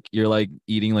 you're like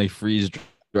eating like freeze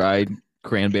dried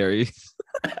cranberries.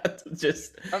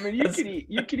 Just I mean,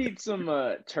 you could eat some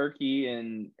turkey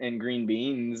and green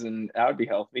beans, and that would be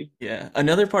healthy. yeah.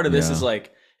 Another part of this Yeah. is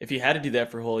like, if you had to do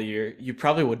that for a whole year, you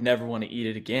probably would never want to eat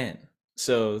it again.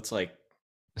 So it's like,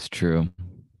 It's true.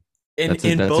 in That's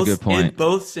a good point. in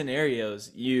both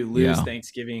scenarios, you lose Yeah.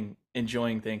 Thanksgiving,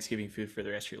 enjoying Thanksgiving food for the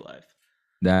rest of your life.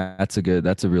 That's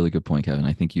a really good point, Kevin.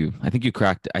 I think you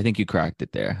cracked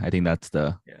it there. I think that's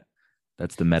the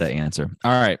meta answer.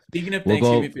 All right. Speaking of We'll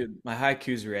go- Thanksgiving food, my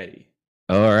haiku's ready.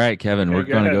 All right, Kevin. Okay, We're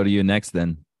go gonna ahead. go to you next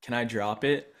then. Can I drop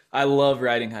it? I love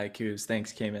writing haikus.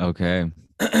 Thanks, Cayman. Okay.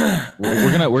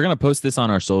 We're gonna post this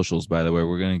on our socials, by the way.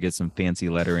 We're gonna get some fancy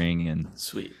lettering and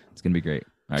Sweet. it's gonna be great.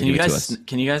 All right, Can you give it to guys us.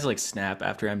 can you guys like snap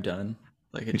after I'm done?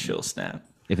 Like a chill snap.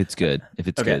 If it's good. If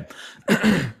it's good.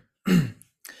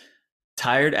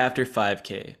 Tired after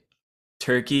 5K.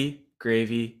 Turkey,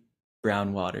 gravy,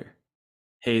 brown water.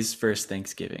 Hayes' first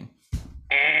Thanksgiving.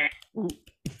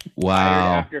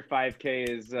 Wow. After 5K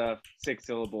is 6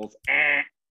 syllables.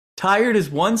 Tired is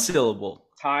 1 syllable.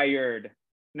 Tired.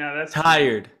 No, that's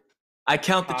Tired. I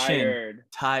count the chin. Tired.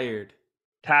 Tired.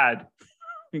 Tad.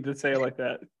 You could say it like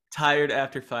that. Tired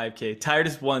after 5K. Tired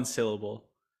is 1 syllable.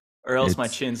 Or else my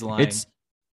It's- chin's lying.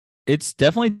 It's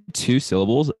definitely 2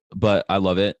 syllables, but I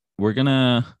love it. We're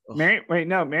gonna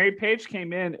Mary Page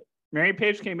came in. Mary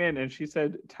Page came in and she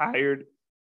said tired.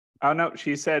 Oh no,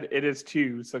 she said it is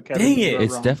 2. So Kevin, Dang you it. were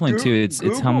it's wrong. definitely 2.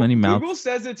 It's how many mouths. Google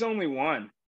says it's only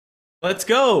 1. Let's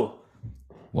go.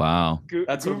 Wow.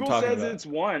 That's what I'm Google talking says about. it's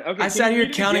 1. Okay, I can sat you here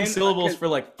read it counting again? syllables for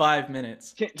like 5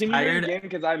 minutes. Can you read Tired. it again?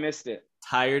 Because I missed it.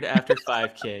 Tired after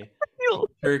 5K.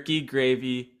 Turkey,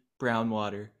 gravy, brown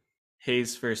water.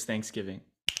 Hayes' first Thanksgiving.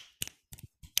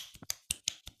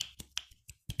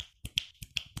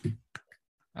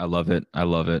 I love it. I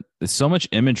love it. There's so much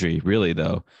imagery, really,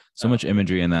 though. So much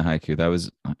imagery in that haiku.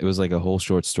 It was like a whole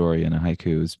short story in a haiku.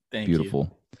 It was Thank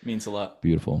beautiful. you. Means a lot.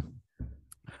 Beautiful.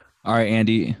 All right,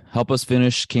 Andy, help us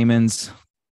finish Cayman's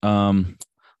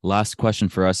last question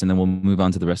for us, and then we'll move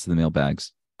on to the rest of the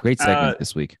mailbags. Great segment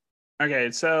this week.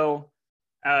 Okay, so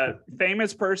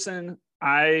famous person,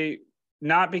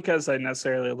 not because I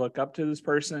necessarily look up to this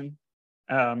person.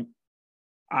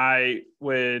 I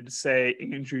would say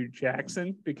Andrew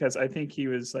Jackson, because I think he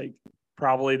was like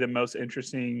probably the most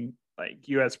interesting like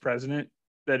US president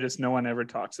that just no one ever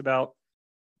talks about.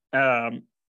 And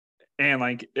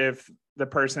like if the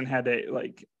person had to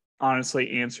like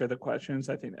honestly answer the questions,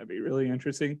 I think that'd be really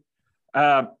interesting.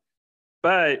 But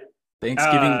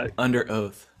Thanksgiving under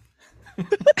oath.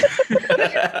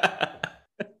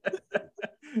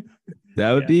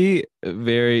 That would be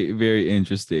very, very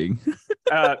interesting.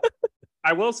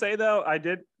 I will say though,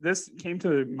 this came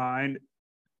to mind.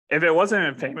 If it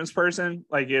wasn't a famous person,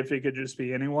 like if it could just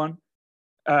be anyone,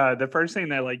 the first thing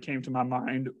that like came to my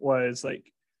mind was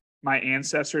like my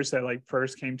ancestors that like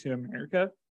first came to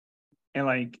America, and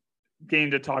like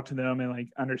getting to talk to them and like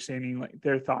understanding like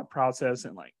their thought process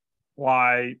and like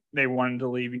why they wanted to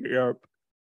leave Europe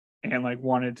and like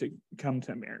wanted to come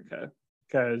to America.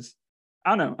 Because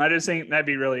I don't know, I just think that'd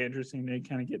be really interesting to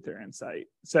kind of get their insight.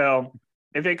 So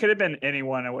if it could have been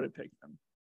anyone, I would have picked them.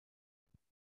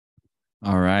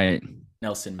 All right.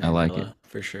 Nelson Mandela, I like it.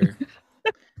 for sure.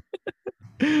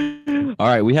 All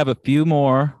right. We have a few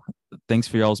more. Thanks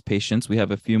for y'all's patience. We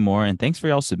have a few more, and thanks for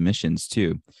y'all submissions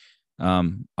too. All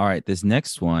right. This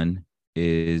next one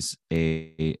is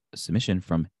a submission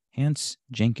from Hans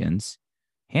Jenkins.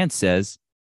 Hans says,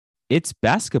 "It's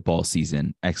basketball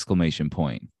season!" Exclamation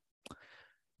point.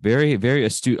 Very, very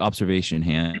astute observation,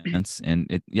 Hans.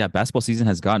 And basketball season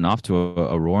has gotten off to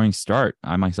a roaring start.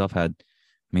 I myself had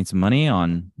made some money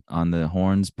on the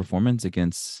Horns' performance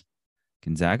against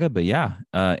Gonzaga. But yeah,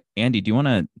 Andy, do you want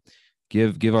to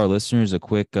give our listeners a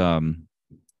quick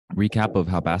recap of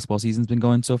how basketball season's been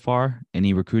going so far?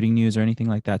 Any recruiting news or anything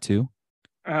like that too?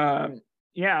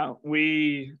 Yeah,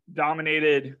 we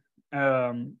dominated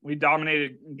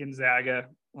Gonzaga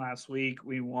last week.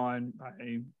 We won by,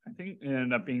 I think it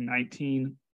ended up being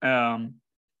 19.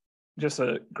 Just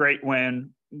a great win.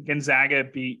 Gonzaga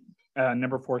beat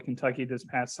number 4 Kentucky this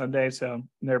past Sunday, so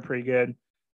they're pretty good.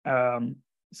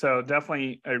 So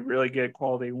definitely a really good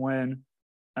quality win.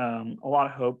 A lot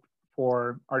of hope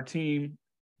for our team.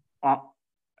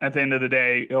 At the end of the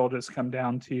day, it'll just come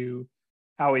down to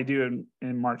how we do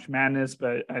in March Madness.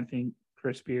 But I think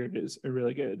Chris Beard is a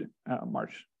really good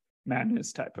March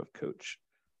Madness type of coach.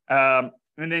 And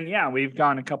then, we've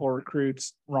gotten a couple of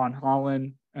recruits. Ron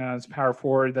Holland is power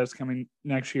forward that's coming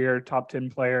next year, top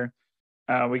 10 player.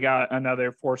 We got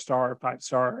another 4-star,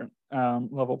 5-star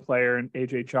level player in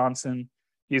AJ Johnson.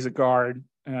 He's a guard,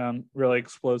 really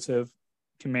explosive,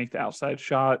 can make the outside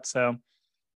shot. So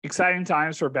exciting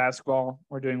times for basketball.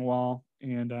 We're doing well,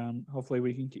 and hopefully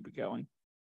we can keep it going.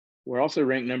 We're also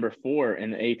ranked number 4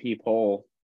 in the AP poll.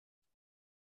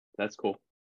 That's cool.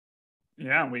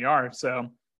 Yeah, we are. So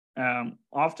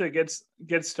off to a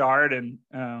good start, and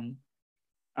I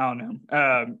don't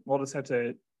know. We'll just have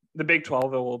to. The Big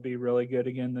 12 will be really good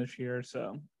again this year.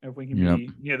 So if we can be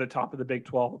near the top of the Big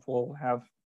 12, we'll have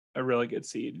a really good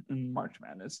seed in March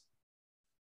Madness.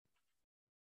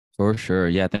 For sure.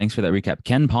 Yeah. Thanks for that recap.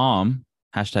 Ken Palm,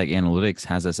 #analytics,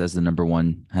 has us as his number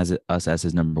one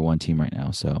team right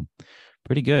now. So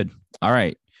pretty good. All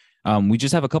right. We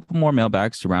just have a couple more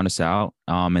mailbags to round us out.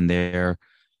 And they're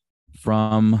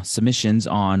from submissions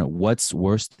on what's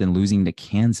worse than losing to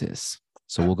Kansas.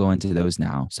 So we'll go into those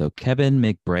now. So Kevin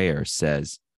McBrayer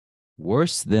says,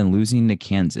 worse than losing to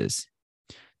Kansas.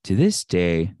 To this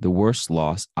day, the worst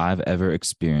loss I've ever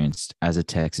experienced as a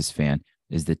Texas fan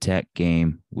is the Tech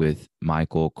game with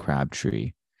Michael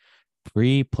Crabtree.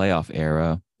 Pre-playoff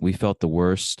era, we felt the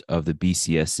worst of the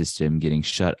BCS system getting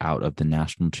shut out of the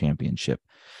national championship.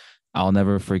 I'll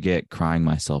never forget crying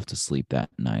myself to sleep that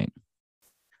night.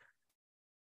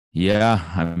 Yeah,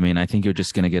 I mean, I think you're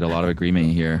just going to get a lot of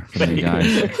agreement here from you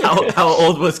guys. How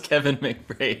old was Kevin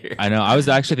McBrayer? I know. I was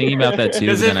actually thinking about that too.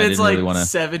 Because if it's like really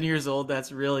 7 years old,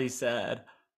 that's really sad.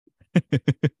 I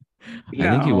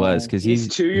think he was, because he's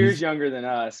 2 years younger than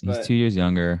us. He's 2 years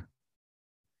younger.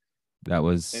 That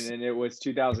was. And then it was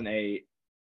 2008.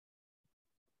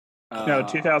 No,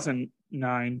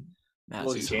 2009. That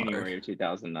was January of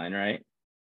 2009, right?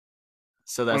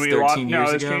 So that's 13 years ago? No,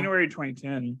 it's January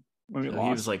 2010. When we lost.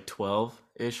 He was like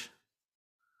 12-ish.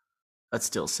 That's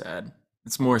still sad.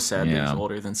 It's more sad that he's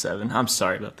older than 7. I'm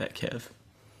sorry about that, Kev.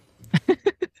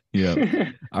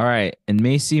 Yeah. All right. And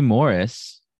Macy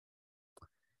Morris,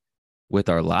 with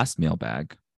our last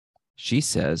mailbag, she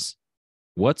says,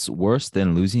 what's worse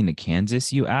than losing to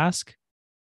Kansas, you ask?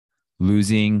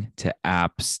 Losing to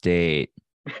App State.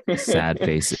 Sad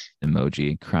face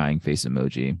emoji, crying face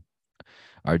emoji.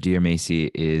 Our dear Macy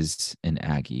is an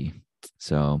Aggie.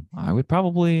 So I would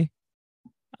probably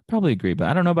agree, but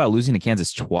I don't know about losing to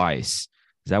Kansas twice.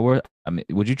 Is that worth? I mean,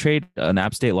 would you trade an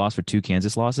App State loss for 2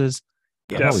 Kansas losses?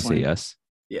 Yeah, I'd probably say yes.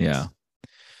 Yeah.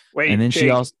 Wait, and then Jake, she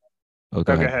also. Oh,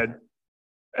 go ahead.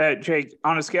 Jake,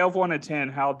 on a scale of 1 to 10,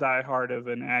 how diehard of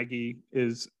an Aggie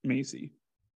is Macy?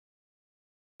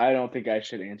 I don't think I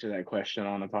should answer that question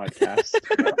on a podcast.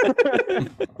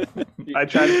 I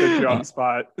tried to put you on the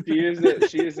spot. She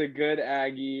is a good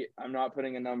Aggie. I'm not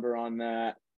putting a number on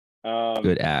that.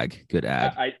 Good ag.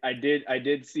 I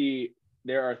did see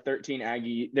there are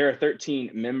 13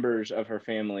 members of her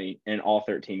family, and all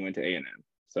 13 went to A&M.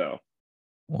 So,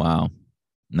 wow,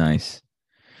 nice.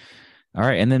 All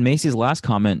right, and then Macy's last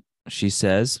comment. She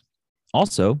says,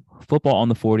 also, football on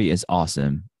the 40 is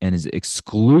awesome and is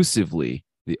exclusively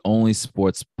the only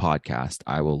sports podcast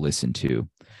I will listen to.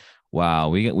 Wow,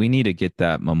 we need to get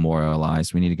that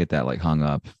memorialized. We need to get that hung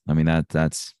up. I mean,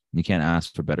 that's you can't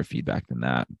ask for better feedback than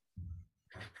that.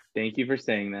 Thank you for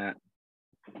saying that.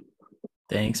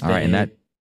 Thanks, all right, and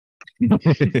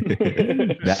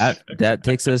that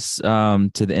takes us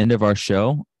to the end of our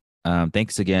show.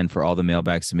 Thanks again for all the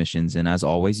mailbag submissions, and as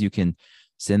always, you can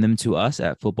send them to us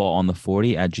at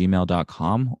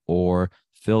footballon40@gmail.com or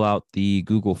fill out the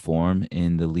Google form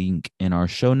in the link in our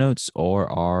show notes or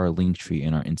our link tree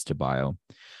in our Insta bio.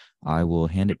 I will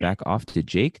hand it back off to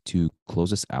Jake to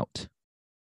close us out.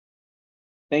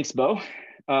 Thanks, Bo.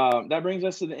 That brings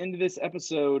us to the end of this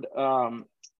episode.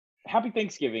 Happy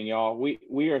Thanksgiving, y'all.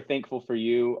 We are thankful for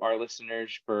you, our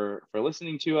listeners, for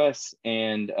listening to us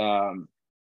and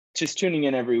just tuning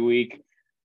in every week.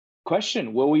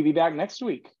 Question, will we be back next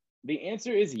week? The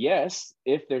answer is yes,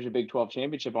 if there's a Big 12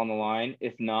 championship on the line.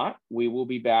 If not, we will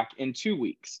be back in 2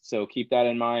 weeks. So keep that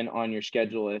in mind on your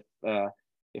schedule.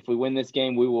 If we win this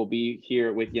game, we will be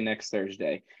here with you next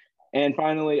Thursday. And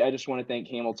finally, I just want to thank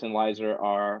Hamilton Lizer,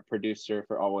 our producer,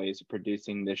 for always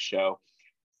producing this show.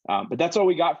 But that's all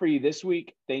we got for you this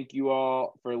week. Thank you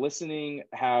all for listening.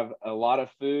 Have a lot of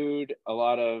food, a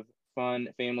lot of fun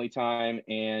family time,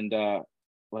 and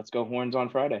let's go Horns on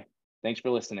Friday. Thanks for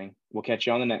listening. We'll catch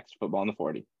you on the next Football on the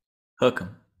 40. Hook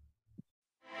 'em.